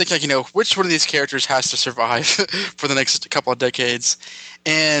I was thinking, like, which one of these characters has to survive for the next couple of decades?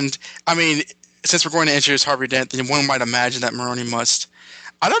 And I mean, since we're going to introduce Harvey Dent, then one might imagine that Maroni must.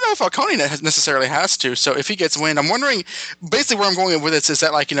 I don't know if Falcone necessarily has to. So if he gets wind, I'm wondering. Basically, where I'm going with this is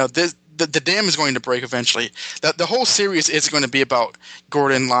that, like, the dam is going to break eventually. The whole series is going to be about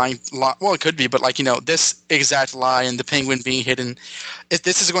Gordon lying. Well, it could be, but, like, this exact lie and the Penguin being hidden.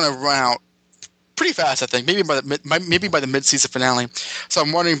 This is going to run out pretty fast, I think. Maybe by the mid-season finale. So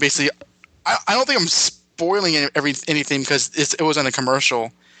I'm wondering, basically, I don't think I'm spoiling anything because it was in a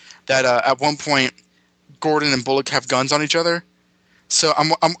commercial that at one point Gordon and Bullock have guns on each other. So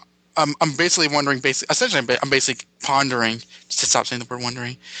I'm basically wondering, I'm basically pondering, just to stop saying the word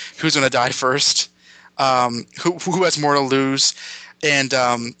wondering, who's going to die first, who has more to lose, and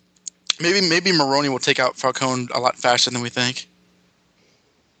maybe Maroni will take out Falcone a lot faster than we think.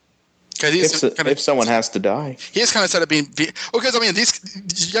 If someone has to die, he is kind of said it being because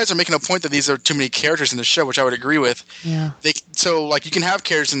you guys are making a point that these are too many characters in the show, which I would agree with. Yeah. So like you can have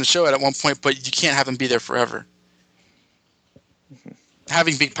characters in the show at one point, but you can't have them be there forever.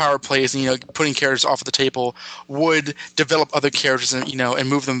 Having big power plays and putting characters off the table would develop other characters and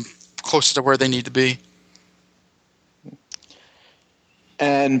move them closer to where they need to be.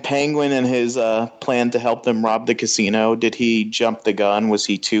 And Penguin and his plan to help them rob the casino, did he jump the gun? Was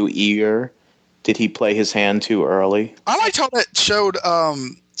he too eager? Did he play his hand too early? I liked how that showed.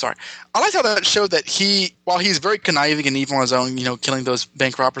 He, while he's very conniving and evil on his own, killing those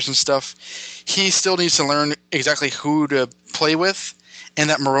bank robbers and stuff, he still needs to learn exactly who to play with. And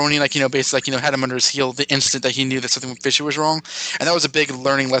that Maroni, basically, had him under his heel the instant that he knew that something fishy was wrong. And that was a big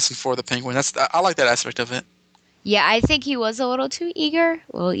learning lesson for the Penguin. I like that aspect of it. Yeah, I think he was a little too eager.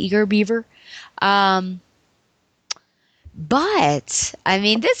 A little eager beaver. But, I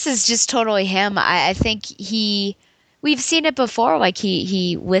mean, this is just totally him. I think we've seen it before. Like,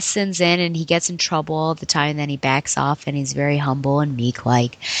 he listens in and he gets in trouble all the time, and then he backs off and he's very humble and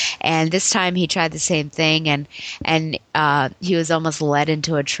meek-like. And this time he tried the same thing, and he was almost led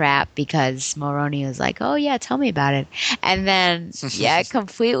into a trap because Maroni was like, oh, yeah, tell me about it. And then, yeah, it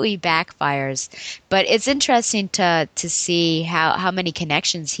completely backfires. But it's interesting to see how many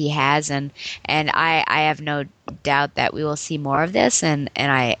connections he has, and I have no doubt that we will see more of this, and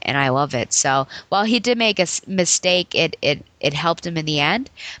I love it. So while he did make a mistake, it helped him in the end,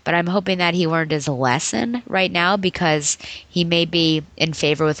 but I'm hoping that he learned his lesson right now, because he may be in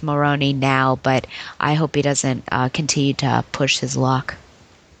favor with Maroni now, but I hope he doesn't continue to push his luck.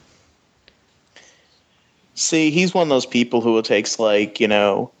 See, he's one of those people who takes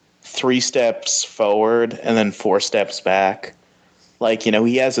 3 steps forward and then 4 steps back.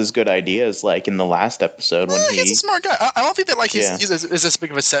 He has his good ideas, in the last episode when he's a smart guy. I don't think that he's as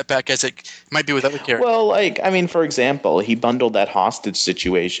big of a setback as it might be with other characters. Well, for example, he bundled that hostage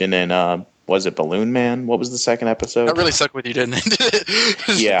situation in was it Balloon Man? What was the second episode? That really stuck with you, didn't it?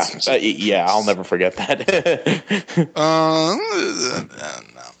 Yeah, I'll never forget that. It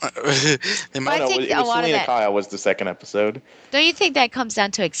was Selena Kyle was the second episode. Don't you think that comes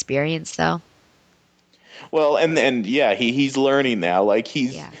down to experience, though? Well, and yeah, he's learning now.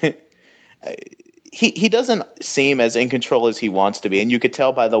 He doesn't seem as in control as he wants to be, and you could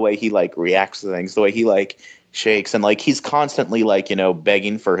tell by the way he reacts to things, the way he shakes, and he's constantly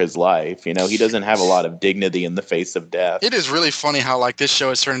begging for his life. He doesn't have a lot of dignity in the face of death. It is really funny how this show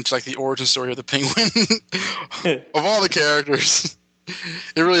has turned into the origin story of the Penguin of all the characters.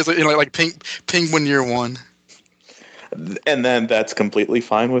 It really is Penguin year one. And then that's completely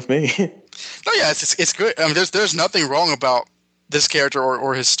fine with me. No, yeah, it's good. I mean, there's nothing wrong about this character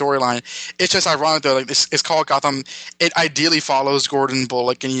or his storyline. It's just ironic though. It's called Gotham. It ideally follows Gordon,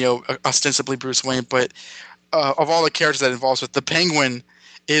 Bullock, and ostensibly Bruce Wayne. But of all the characters that it involves with, the Penguin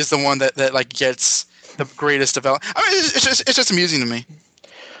is the one that gets the greatest development. I mean, it's just amusing to me.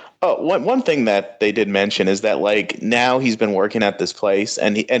 One thing that they did mention is that now he's been working at this place,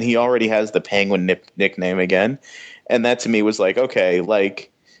 and he already has the Penguin nickname again, and that to me was okay,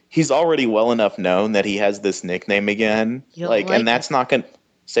 he's already well enough known that he has this nickname again, and that's not going to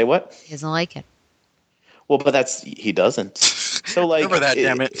say what? He doesn't like it. Well, but he doesn't. So remember that,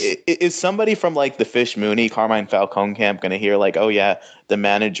 damn it. Is somebody from the Fish Mooney, Carmine Falcone camp going to hear oh yeah, the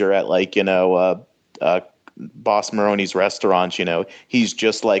manager at Boss Maroni's restaurant, he's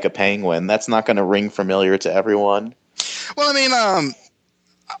just like a penguin? That's not going to ring familiar to everyone. Well, I mean,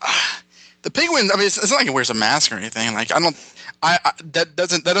 the Penguin. I mean, it's not like he wears a mask or anything. That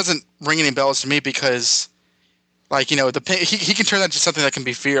doesn't ring any bells to me because, he can turn that into something that can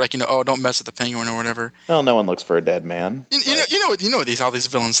be feared. Oh, don't mess with the Penguin or whatever. Well, no one looks for a dead man. You know what all these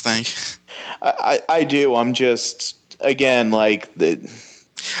villains think. I do. I'm just again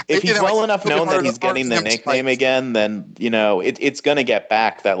if he's well enough known that he's getting the nickname again, then it's gonna get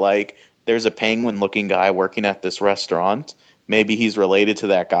back that there's a penguin-looking guy working at this restaurant. maybe he's related to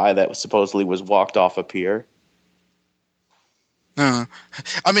that guy that supposedly was walked off a pier. I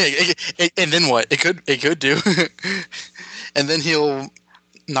mean, and then what? It could do, and then he'll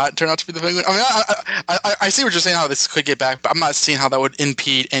not turn out to be the Penguin. I mean, I see what you're saying. How this could get back, but I'm not seeing how that would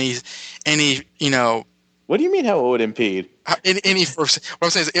impede any. What do you mean? How it would impede? Any first? What I'm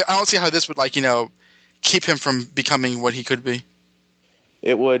saying is, I don't see how this would keep him from becoming what he could be.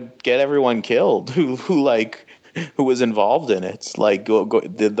 It would get everyone killed who was involved in it. Like,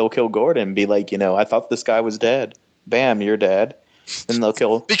 they'll kill Gordon. Be like, I thought this guy was dead. Bam, you're dead. Then they'll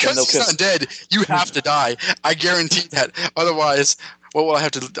kill. Because he's not dead, you have to die. I guarantee that. Otherwise, what will I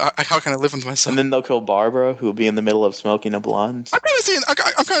have to? How can I live with myself? And then they'll kill Barbara, who will be in the middle of smoking a blunt. I'm kind of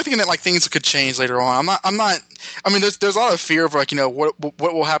thinking that things could change later on. I'm not. I mean, there's a lot of fear of what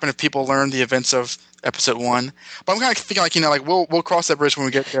will happen if people learn the events of episode 1. But I'm kind of thinking we'll cross that bridge when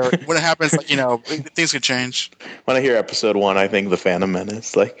we get there. When it happens, things could change. When I hear episode 1, I think the Phantom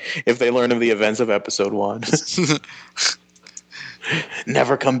Menace. Like, if they learn of the events of episode 1.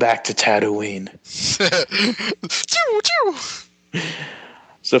 Never come back to Tatooine.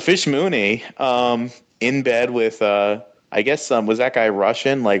 So Fish Mooney, in bed with, I guess, was that guy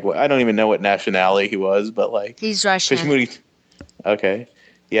Russian? Like, I don't even know what nationality he was, but he's Russian. Fish Mooney. Okay.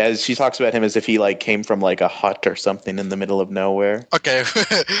 Yeah, she talks about him as if he came from a hut or something in the middle of nowhere. Okay, I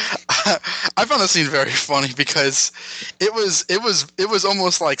found the scene very funny because it was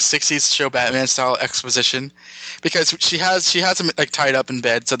almost like 60s show Batman style exposition, because she has him tied up in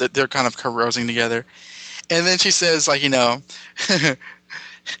bed so that they're kind of carousing together, and then she says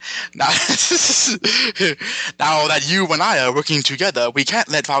now that you and I are working together, we can't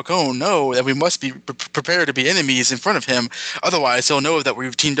let Falcone know that we must be prepared to be enemies in front of him. Otherwise, he'll know that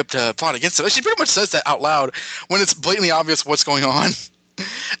we've teamed up to plot against him. She pretty much says that out loud when it's blatantly obvious what's going on.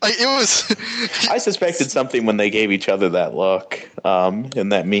 It was. I suspected something when they gave each other that look in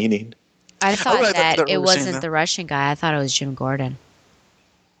that meeting. I thought that it wasn't the Russian guy. I thought it was Jim Gordon.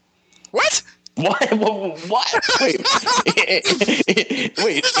 What? What? Wait,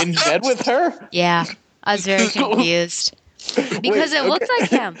 in bed with her? Yeah, I was very confused because it looked like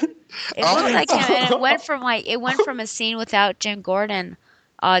him. It looked like him, and it went from a scene without Jim Gordon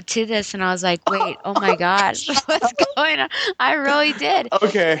to this, and I was like, wait, oh my gosh, what's going on? I really did.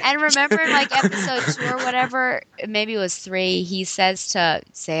 Okay. And remember, in episode 2 or whatever, maybe it was 3, he says to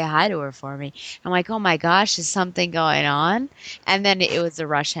say hi to her for me. I'm like, oh my gosh, is something going on? And then it was the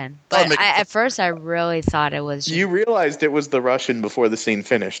Russian. But at first, I really thought it was. You realized it was the Russian before the scene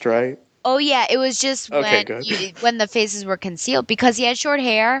finished, right? Oh yeah, it was just when the faces were concealed, because he had short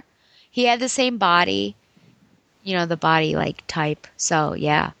hair, he had the same body. The body type. So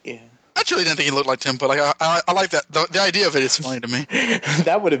yeah. Yeah. I actually didn't think he looked like Tim, but I like that. The idea of it is funny to me.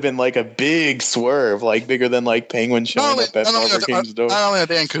 That would have been a big swerve, bigger than Penguin showing up at Barbara King's door. Not only are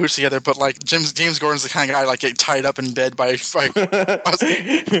they in cahoots together, but James Gordon's the kind of guy get tied up in bed by.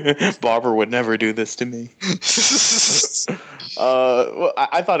 Barbara would never do this to me. Well,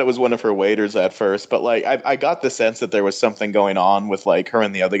 I thought it was one of her waiters at first, but I got the sense that there was something going on with her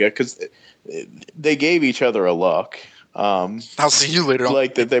and the other guy, because they gave each other a look. I'll see you later on.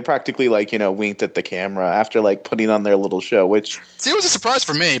 They practically winked at the camera after putting on their little show, which it was a surprise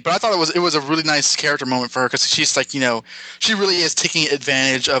for me, but I thought it was a really nice character moment for her, because she's she really is taking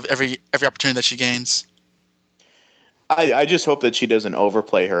advantage of every opportunity that she gains. I just hope that she doesn't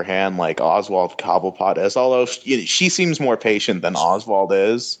overplay her hand like Oswald Cobblepot is, although she seems more patient than Oswald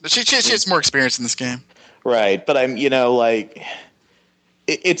is. She has more experience in this game. Right, but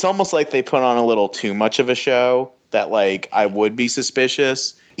it's almost like they put on a little too much of a show that I would be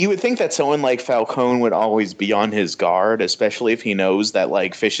suspicious. You would think that someone like Falcone would always be on his guard, especially if he knows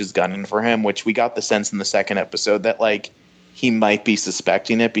that Fish is gunning for him, which we got the sense in the second episode that he might be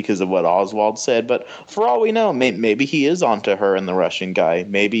suspecting it because of what Oswald said. But for all we know, maybe he is onto her and the Russian guy.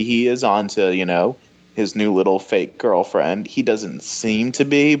 Maybe he is onto, his new little fake girlfriend. He doesn't seem to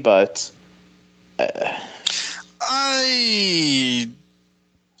be, but I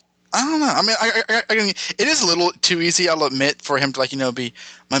don't know. I mean, I it is a little too easy, I'll admit, for him to be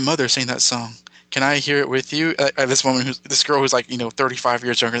my mother sang that song. Can I hear it with you? This girl who's 35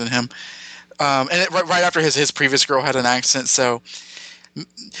 years younger than him, and right after his previous girl had an accent. So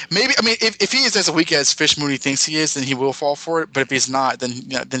maybe, I mean, if he is as weak as Fish Mooney thinks he is, then he will fall for it. But if he's not,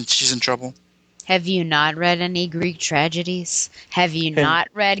 then she's in trouble. Have you not read any Greek tragedies? Have you not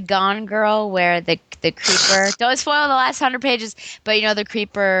read Gone Girl, where the creeper... Don't spoil the last 100 pages, but the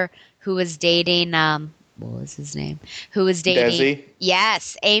creeper who was dating... what was his name? Who was dating... Desi?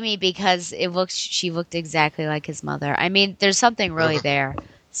 Yes, Amy, because she looked exactly like his mother. I mean, there's something really there.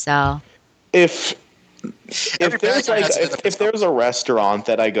 So... If If there's like if there's a restaurant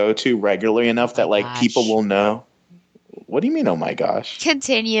that I go to regularly enough that like people will know. What do you mean? Oh my gosh!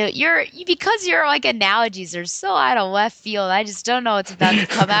 Continue. Because your like analogies are so out of left field. I just don't know what's about to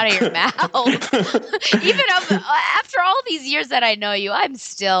come out of your mouth. Even after all these years that I know you, I'm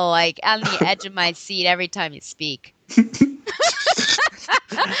still like on the edge of my seat every time you speak.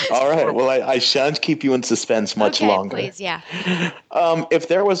 All right. Well, I shan't keep you in suspense much longer. Please, yeah. If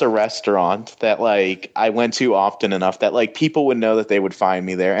there was a restaurant that like I went to often enough that like people would know that they would find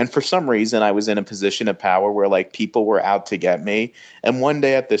me there, and for some reason I was in a position of power where like people were out to get me, and one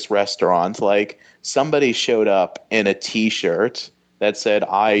day at this restaurant, like somebody showed up in a T-shirt that said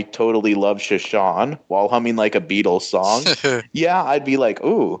 "I totally love Shashan" while humming like a Beatles song. Yeah, I'd be like,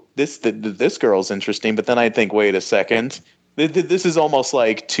 "Ooh, this girl's interesting," but then I'd think, "Wait a second. This is almost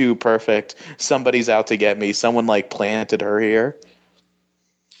like too perfect. Somebody's out to get me. Someone like planted her here."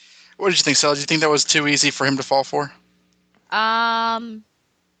 What did you think, Stella? Did you think that was too easy for him to fall for?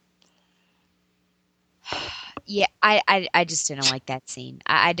 Yeah, I just didn't like that scene.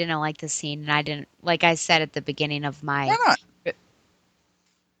 I didn't like the scene, and I didn't, like I said at the beginning of my. Why not?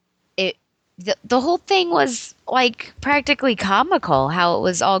 The whole thing was like practically comical how it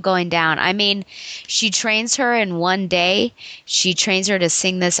was all going down. I mean, she trains her in one day. She trains her to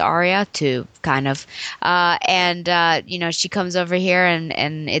sing this aria, to kind of, and she comes over here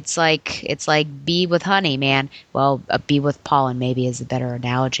and it's like bee with honey, man. Well, a bee with pollen maybe is a better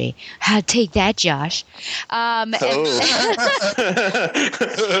analogy. Take that, Josh. And he comes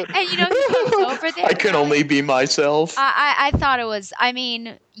over there. I can only be myself. I thought it was. I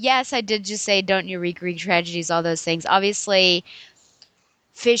mean, yes, I did just say, don't you read Greek tragedies, all those things. Obviously,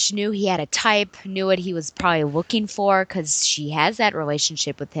 Fish knew he had a type, knew what he was probably looking for, because she has that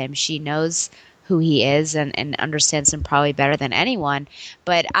relationship with him. She knows who he is and understands him probably better than anyone.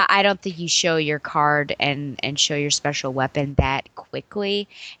 But I don't think you show your card and show your special weapon that quickly.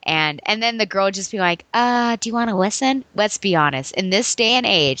 And then the girl just be like, do you want to listen? Let's be honest. In this day and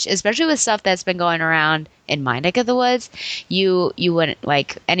age, especially with stuff that's been going around in my neck of the woods, you wouldn't,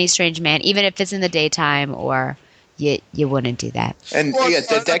 like any strange man, even if it's in the daytime, or you wouldn't do that. And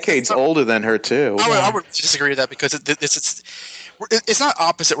the decade's older than her too. I would disagree with that, because it's not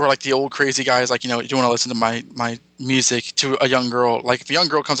opposite where like the old crazy guy is like, you want to listen to my music, to a young girl. Like if a young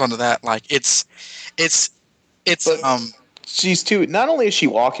girl comes onto that, like it's she's too. Not only is she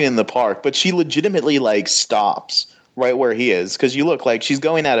walking in the park, but she legitimately like stops right where he is, because you look like she's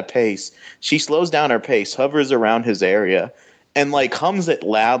going at a pace. She slows down her pace, hovers around his area, and like hums it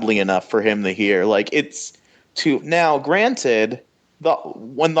loudly enough for him to hear. Like it's too. Now, granted,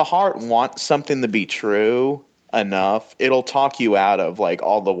 when the heart wants something to be true enough, it'll talk you out of like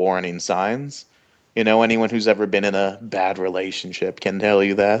all the warning signs. Anyone who's ever been in a bad relationship can tell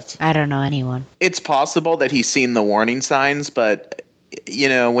you that. I don't know anyone. It's possible that he's seen the warning signs, but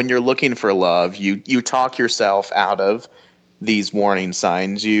when you're looking for love, you talk yourself out of these warning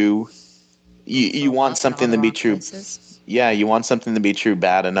signs. You want something to be true. Yeah, you want something to be true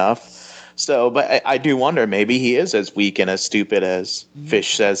bad enough. So, but I do wonder, maybe he is as weak and as stupid as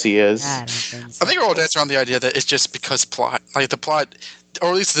Fish says he is. I think we're all dancing around the idea that it's just because plot. Like the plot, or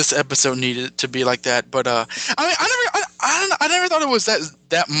at least this episode needed it to be like that. But I never thought it was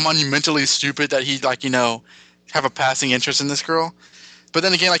that monumentally stupid that he have a passing interest in this girl. But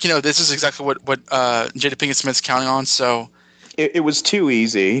then again, this is exactly what Jada Pinkett Smith's counting on. So it was too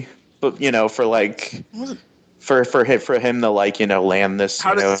easy, but for like. For him to land this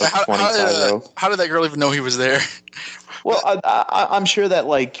 25 row. How did that girl even know he was there? Well, I'm sure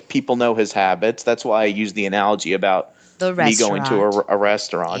that people know his habits. That's why I use the analogy about me going to a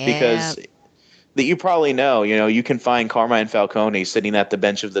restaurant, because that you probably know. You can find Carmine Falcone sitting at the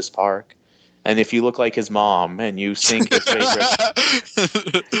bench of this park, and if you look like his mom and you sing his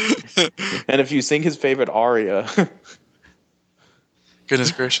favorite, aria,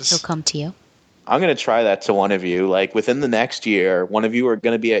 goodness gracious, he'll come to you. I'm going to try that to one of you. Like within the next year, one of you are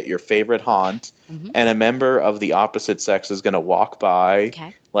going to be at your favorite haunt, and a member of the opposite sex is going to walk by,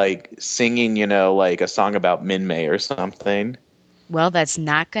 singing, like a song about Min-May or something. Well, that's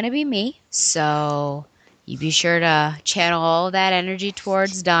not going to be me. So you be sure to channel all that energy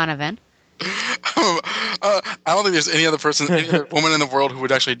towards Donovan. I don't think there's any other woman in the world who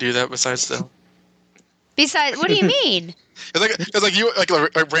would actually do that besides Stella. Besides, what do you mean? It's like you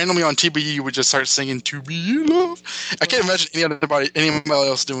randomly on TBE you would just start singing "To Be in Love." I can't imagine anybody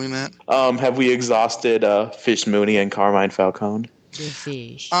else doing that. Have we exhausted Fish Mooney and Carmine Falcone? The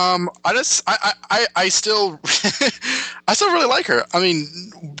fish. I still really like her. I mean,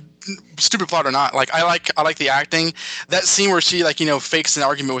 stupid plot or not, like I like the acting. That scene where she fakes an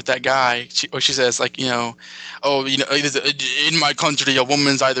argument with that guy. She says oh in my country a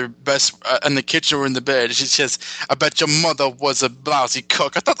woman's either best in the kitchen or in the bed. She says, I bet your mother was a lousy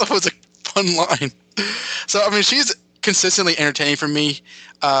cook. I thought that was a fun line. So I mean, she's consistently entertaining for me.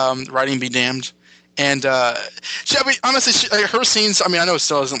 Writing be damned. And honestly, her scenes. I mean, I know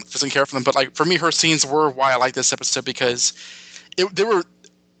Stella doesn't care for them, but like for me, her scenes were why I like this episode, because they were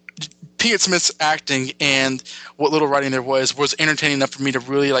Pete Smith's acting and what little writing there was entertaining enough for me to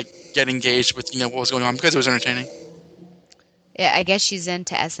really like get engaged with what was going on, because it was entertaining. Yeah, I guess she's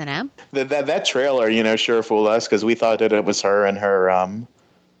into S&M. That trailer, sure fooled us, because we thought that it was her and her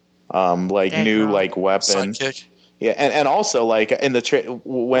new weapon. Sidekick. Yeah, and also like in the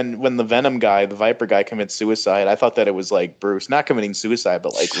when the Venom guy, the Viper guy, commits suicide, I thought that it was like Bruce not committing suicide,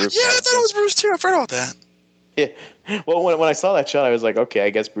 but like Bruce. Yeah, I thought it was Bruce too. I forgot about that. Yeah. Well, when I saw that shot, I was like, okay,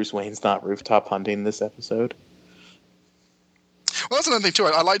 I guess Bruce Wayne's not rooftop hunting this episode. Well, that's another thing too.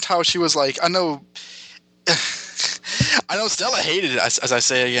 I liked how she was like, I know Stella hated it, as I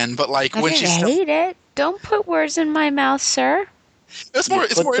say again, but like I when didn't she hate it. Don't put words in my mouth, sir. It's more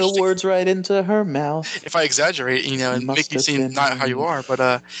Put the interesting words right into her mouth. if I exaggerate, and Must make you have seem been not how you are.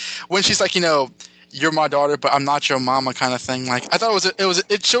 But when she's like, you're my daughter, but I'm not your mama, kind of thing. Like I thought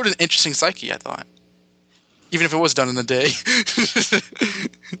it showed an interesting psyche. I thought, even if it was done in the day,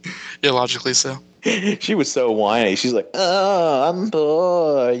 illogically so. She was so whiny. She's like, "Oh, I'm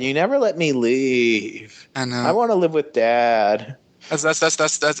bored. You never let me leave. I know. I want to live with Dad." That's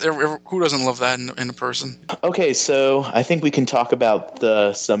who doesn't love that in a person? Okay, so I think we can talk about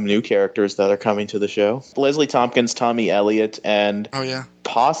some new characters that are coming to the show. Leslie Tompkins, Tommy Elliott, and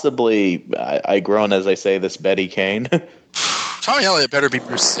possibly, I groan as I say this, Betty Kane. Tommy Elliott better be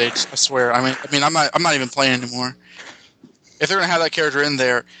Bruce Sage. I swear. I mean, I'm not even playing anymore. If they're gonna have that character in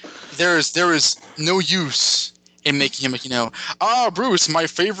there, there is no use in making him Bruce, my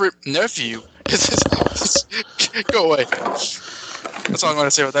favorite nephew. Go away. That's all I'm going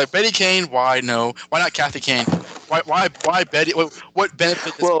to say about that. Betty Kane, why no? Why not Kathy Kane? Why Betty? What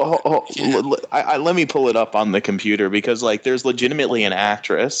benefit? Let me pull it up on the computer, because like there's legitimately an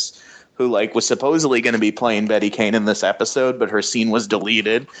actress who like was supposedly going to be playing Betty Kane in this episode, but her scene was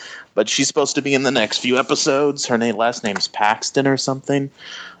deleted. But she's supposed to be in the next few episodes. Her last name's Paxton or something.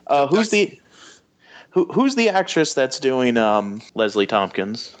 Who's the actress that's doing Leslie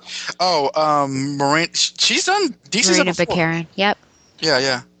Tompkins? Maroni. She's done decent Marina stuff before. Baccarin. Yep.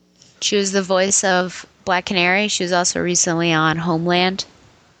 Yeah. She was the voice of Black Canary. She was also recently on Homeland.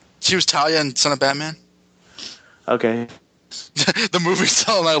 She was Talia in Son of Batman. Okay. The movie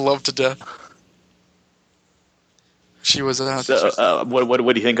star I love to death. She was. What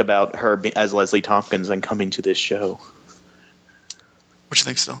do you think about her as Leslie Tompkins and coming to this show? What you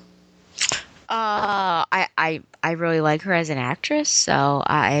think, Still? I really like her as an actress, so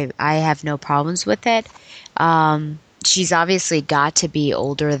I have no problems with it. She's obviously got to be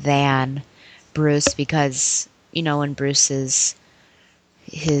older than Bruce, because when Bruce is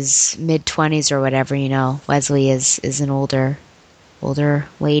his mid-20s or whatever, Leslie is an older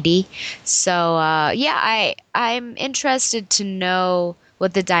lady. So I'm interested to know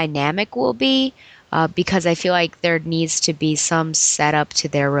what the dynamic will be. Because I feel like there needs to be some setup to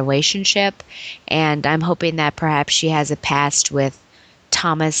their relationship, and I'm hoping that perhaps she has a past with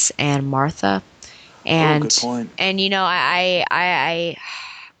Thomas and Martha. And good point. And I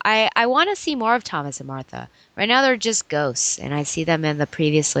want to see more of Thomas and Martha. Right now they're just ghosts, and I see them in the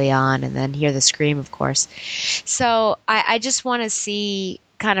Previously On, and then hear the scream, of course. So I just want to see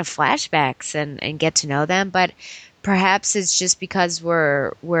kind of flashbacks and get to know them, but perhaps it's just because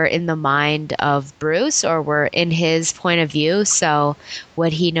we're in the mind of Bruce, or we're in his point of view, so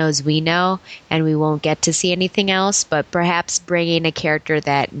what he knows we know, and we won't get to see anything else. But perhaps bringing a character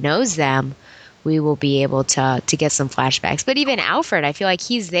that knows them, we will be able to get some flashbacks. But even Alfred, I feel like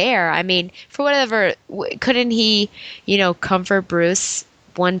he's there. I mean, for whatever, couldn't he, comfort Bruce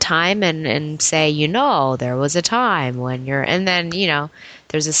one time and say, there was a time when you're, and then,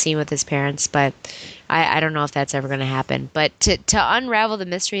 there's a scene with his parents, but I don't know if that's ever going to happen. But to unravel the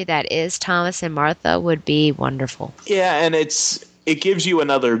mystery that is Thomas and Martha would be wonderful. Yeah, and it gives you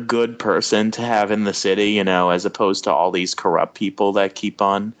another good person to have in the city, as opposed to all these corrupt people that keep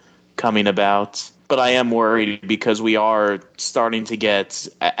on coming about. But I am worried, because we are starting to get,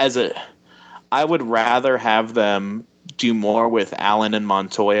 I would rather have them do more with Alan and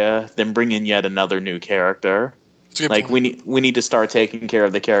Montoya than bring in yet another new character. Like point. we need to start taking care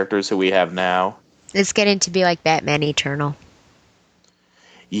of the characters who we have now. It's getting to be like Batman Eternal.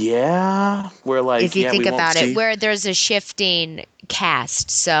 Yeah, we're like, If you think we won't about see. it, where there's a shifting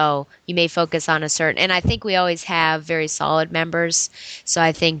cast, so you may focus on a certain, and I think we always have very solid members. So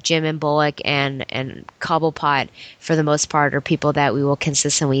I think Jim and Bullock and Cobblepot, for the most part, are people that we will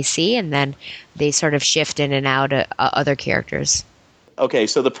consistently see, and then they sort of shift in and out other characters. Okay,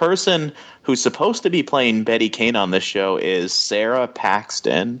 so the person who's supposed to be playing Betty Kane on this show is Sarah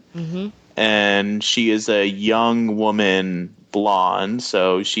Paxton, and she is a young woman, blonde,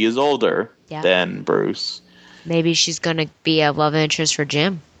 so she is older than Bruce. Maybe she's going to be a love interest for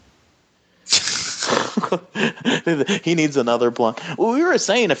Jim. He needs another blonde. Well, we were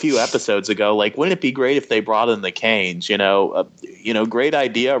saying a few episodes ago, like, wouldn't it be great if they brought in the Kanes? Great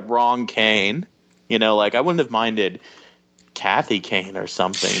idea, wrong Kane. Like, I wouldn't have minded Kathy Kane or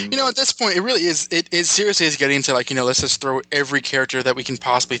something. At this point, it really is. It seriously is getting to, like, let's just throw every character that we can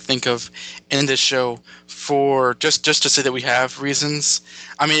possibly think of in this show for just to say that we have reasons.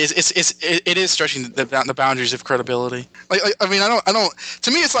 I mean, it is stretching the boundaries of credibility. I don't.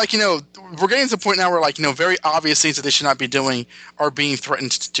 To me, it's like, we're getting to the point now where, like, very obvious things that they should not be doing are being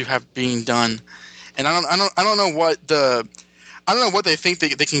threatened to have being done, and I don't know what they think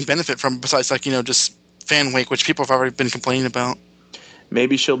they can benefit from besides, like, just fan wake, which people have already been complaining about.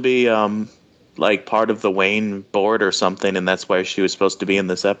 Maybe she'll be like part of the Wayne board or something, and that's why she was supposed to be in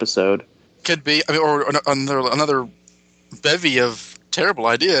this episode. Could be. I mean, or another bevy of terrible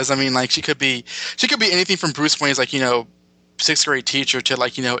ideas. I mean, like, she could be anything from Bruce Wayne's, like, sixth grade teacher to,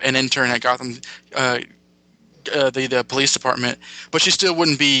 like, an intern at Gotham, the police department. But she still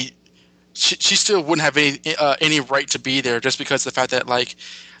wouldn't be. She still wouldn't have any right to be there, just because of the fact that, like,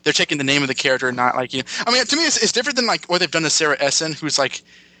 they're taking the name of the character and not, like, I mean, to me, it's different than, like, what they've done to Sarah Essen, who's, like,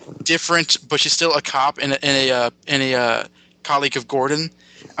 different, but she's still a cop and a colleague of Gordon.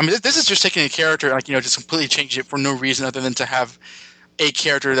 I mean, this is just taking a character, like, just completely changing it for no reason other than to have a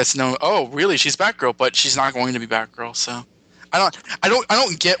character that's known. Oh, really? She's Batgirl, but she's not going to be Batgirl. So, I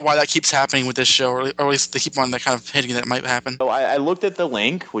don't get why that keeps happening with this show, or at least they keep on that kind of hinting that it might happen. So I looked at the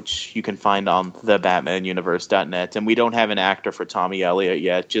link, which you can find on thebatmanuniverse.net, and we don't have an actor for Tommy Elliott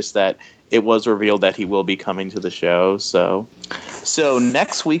yet, just that it was revealed that he will be coming to the show. So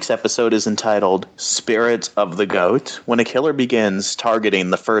next week's episode is entitled Spirit of the Goat. When a killer begins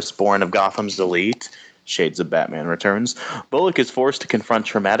targeting the firstborn of Gotham's elite, Shades of Batman returns, Bullock is forced to confront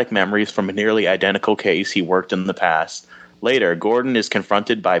traumatic memories from a nearly identical case he worked in the past. Later, Gordon is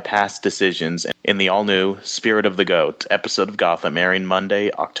confronted by past decisions in the all-new Spirit of the Goat episode of Gotham, airing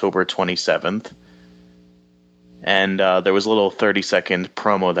Monday, October 27th. And there was a little 30-second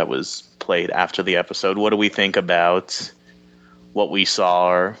promo that was played after the episode. What do we think about what we saw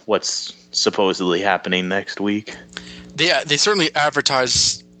or what's supposedly happening next week? They certainly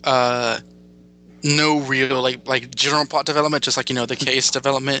advertise no real like general plot development, just like the case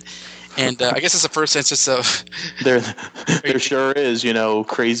development. And I guess it's the first instance of there sure is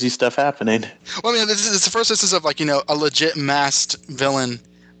crazy stuff happening. Well, I mean, it's the first instance of a legit masked villain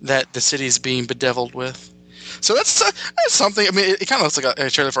that the city's being bedeviled with. So that's something. I mean, it kind of looks like a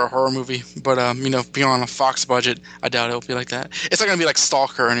trailer for a horror movie, but being on a Fox budget, I doubt it'll be like that. It's not gonna be like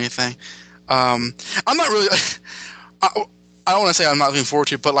Stalker or anything. I'm not really. I don't want to say I'm not looking forward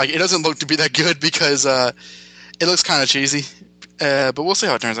to it, but it doesn't look to be that good because it looks kind of cheesy. But we'll see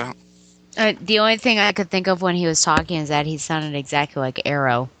how it turns out. The only thing I could think of when he was talking is that he sounded exactly like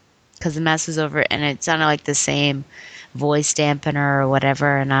Arrow, because the mess was over, and it sounded like the same voice dampener or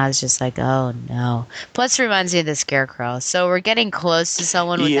whatever, and I was just like, oh no. Plus, it reminds me of the Scarecrow, so we're getting close to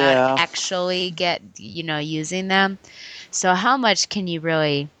someone without actually using them. So how much can you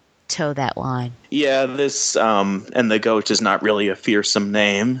really toe that line? Yeah, this and the Goat is not really a fearsome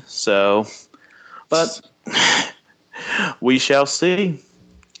name, so, but we shall see.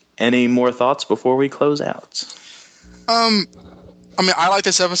 Any more thoughts before we close out? I mean, I like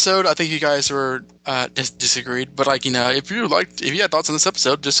this episode. I think you guys were disagreed, but if you had thoughts on this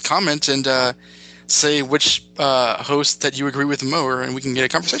episode, just comment and say which host that you agree with more, and we can get a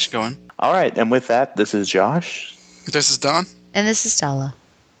conversation going. All right, and with that, this is Josh. This is Don. And this is Stella.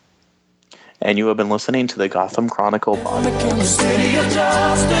 And you have been listening to the Gotham Chronicle podcast. City of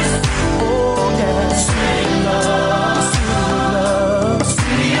justice. Oh, yeah. City of love.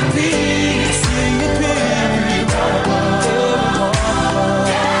 City of peace. City of peace.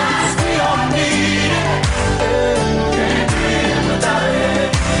 Yes, we all need it. Can't live without it.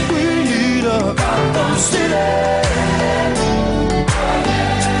 We need a Gotham City.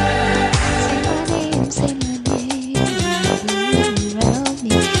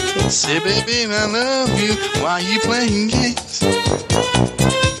 Say, baby, I love you. Why you playing games?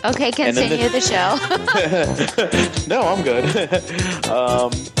 Okay, And then continue the show. No, I'm good.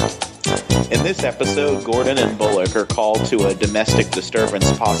 In this episode, Gordon and Bullock are called to a domestic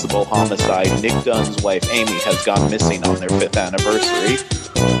disturbance possible homicide. Nick Dunn's wife, Amy, has gone missing on their 5th anniversary.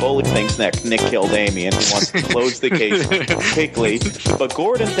 Bullock thinks that Nick killed Amy and he wants to close the case quickly, but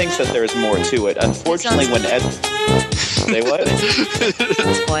Gordon thinks that there's more to it. Unfortunately, when Ed... Say what?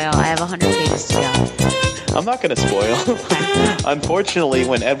 Spoil. I have 100 pages to go. I'm not going to spoil. Unfortunately,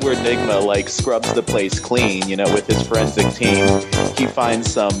 when Edward Nygma, scrubs the place clean, with his forensic team, he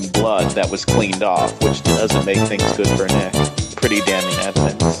finds some blood that was cleaned off, which doesn't make things good for Nick. Pretty damning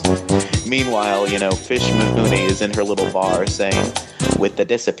evidence. Meanwhile, Fish Mooney is in her little bar saying, with the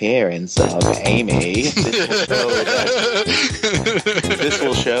disappearance of Amy, this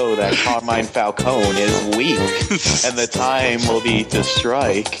will show that Carmine Falcone is weak, and the time will be to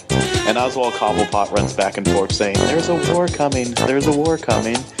strike. And Oswald Cobblepot runs back and forth saying, there's a war coming, there's a war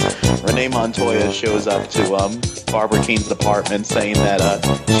coming. Renee Montoya shows up to Barbara Keene's apartment saying that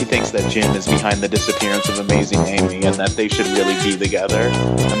she thinks that Jim is behind the disappearance of Amazing Amy and that they should really be together.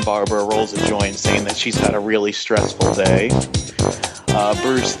 And Barbara rolls a joint saying that she's had a really stressful day.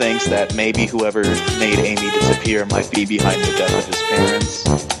 Bruce thinks that maybe whoever made Amy disappear might be behind the death of his parents.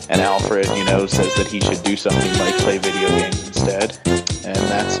 And Alfred, says that he should do something like play video games instead. And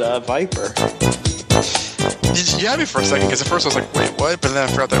that's Viper. You had me for a second, because at first I was like, wait, what? But then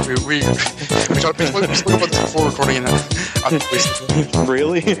I forgot that we spoke about this before recording, and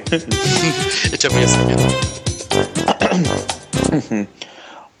Really? It took me a second.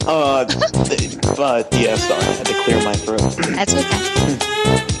 But yeah, sorry, I had to clear my throat. That's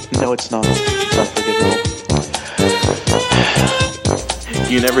okay. No, it's not. It's unforgivable.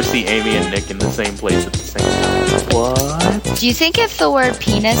 You never see Amy and Nick in the same place at the same time. What? Do you think if the word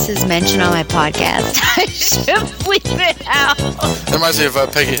penis is mentioned on my podcast, I should leave it out? That reminds me of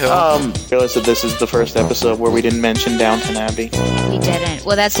Peggy Hill. Realize that this is the first episode where we didn't mention Downton Abbey. We didn't.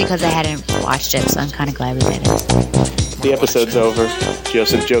 Well, that's because I hadn't watched it, so I'm kind of glad we didn't. The episode's over.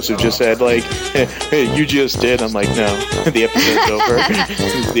 Joseph just said, hey, you just did. I'm like, no. The episode's over.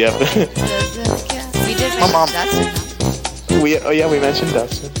 We did My mom. Dustin. We mentioned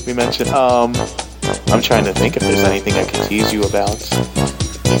Dustin. We mentioned, I'm trying to think if there's anything I can tease you about.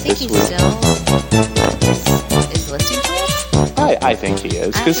 Do you think he still is listening to us? I think he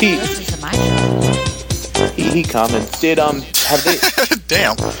is. I Because he listens to my show. he comments. Have they...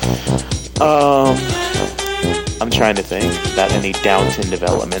 Damn. I'm trying to think about any Downton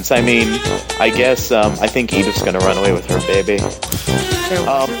developments. I mean, I guess, I think Edith's gonna run away with her baby.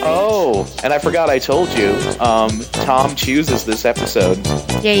 And I forgot I told you, Tom chooses this episode.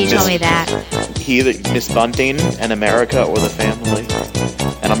 Yeah, you told me that. He either Miss Bunting and America or the family.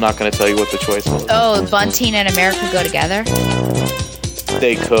 And I'm not gonna tell you what the choice was. Oh, Bunting and America go together?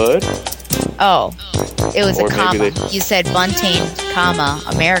 They could. Oh, it was Or a comma. maybe they- You said Bunting, comma,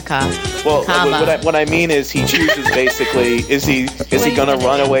 America. Well, comma. what I mean is he chooses basically, is he gonna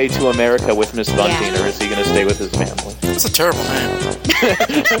run away to America with Miss Bunting, or is he gonna stay with his family? That's a terrible name.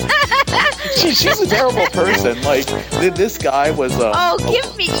 She's a terrible person. This guy was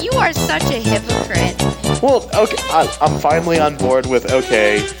give me, you are such a hypocrite. Well, okay, I'm finally on board with,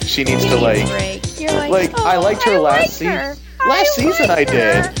 she needs to, break. You're I liked her last season. Last season I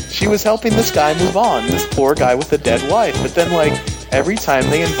did. She was helping this guy move on, this poor guy with a dead wife. But then, every time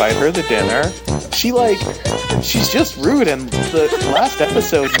they invite her to dinner, she's just rude. And the last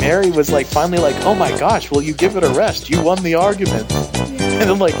episode, Mary was, finally oh my gosh, will you give it a rest? You won the argument. And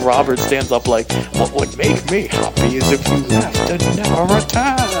then, Robert stands up what would make me happy is if you left and never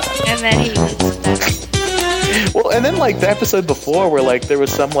returned. And then he was... Well, and then the episode before where there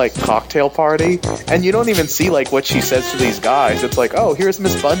was some cocktail party and you don't even see what she says to these guys. It's oh, here's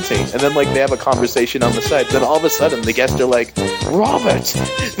Miss Bunting, and then they have a conversation on the side. Then all of a sudden the guests are Robert,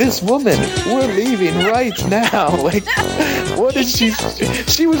 this woman, we're leaving right now. What did she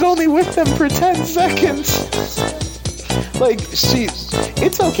was only with them for 10 seconds.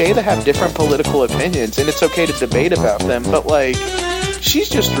 It's okay to have different political opinions and it's okay to debate about them, but she's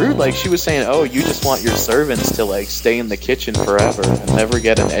just rude. She was saying, oh, you just want your servants to stay in the kitchen forever and never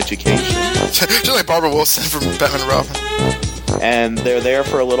get an education. She's like Barbara Wilson from Batman and Robin. And they're there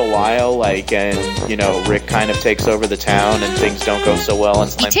for a little while, and Rick kind of takes over the town and things don't go so well.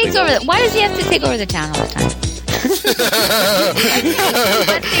 And he takes over why does he have to take over the town all the time?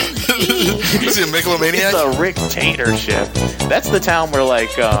 Is he a megalomaniac? It's a Rick Tatership. That's the town where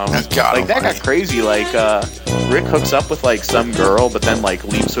that got crazy. Rick hooks up with some girl, but then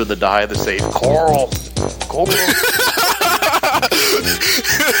leaves her to die to save Coral.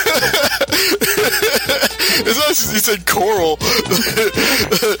 It's not just, he said coral.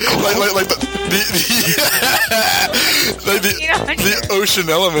 like the ocean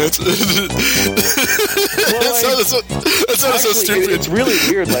element. That sounded so stupid. It's really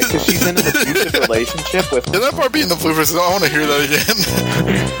weird, like, because she's in an abusive relationship with... Yeah, that part being the bloopers, I want to hear that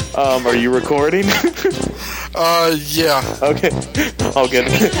again. Are you recording? Yeah. Okay. I'll get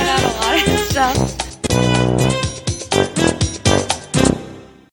it. Cut out a lot of stuff.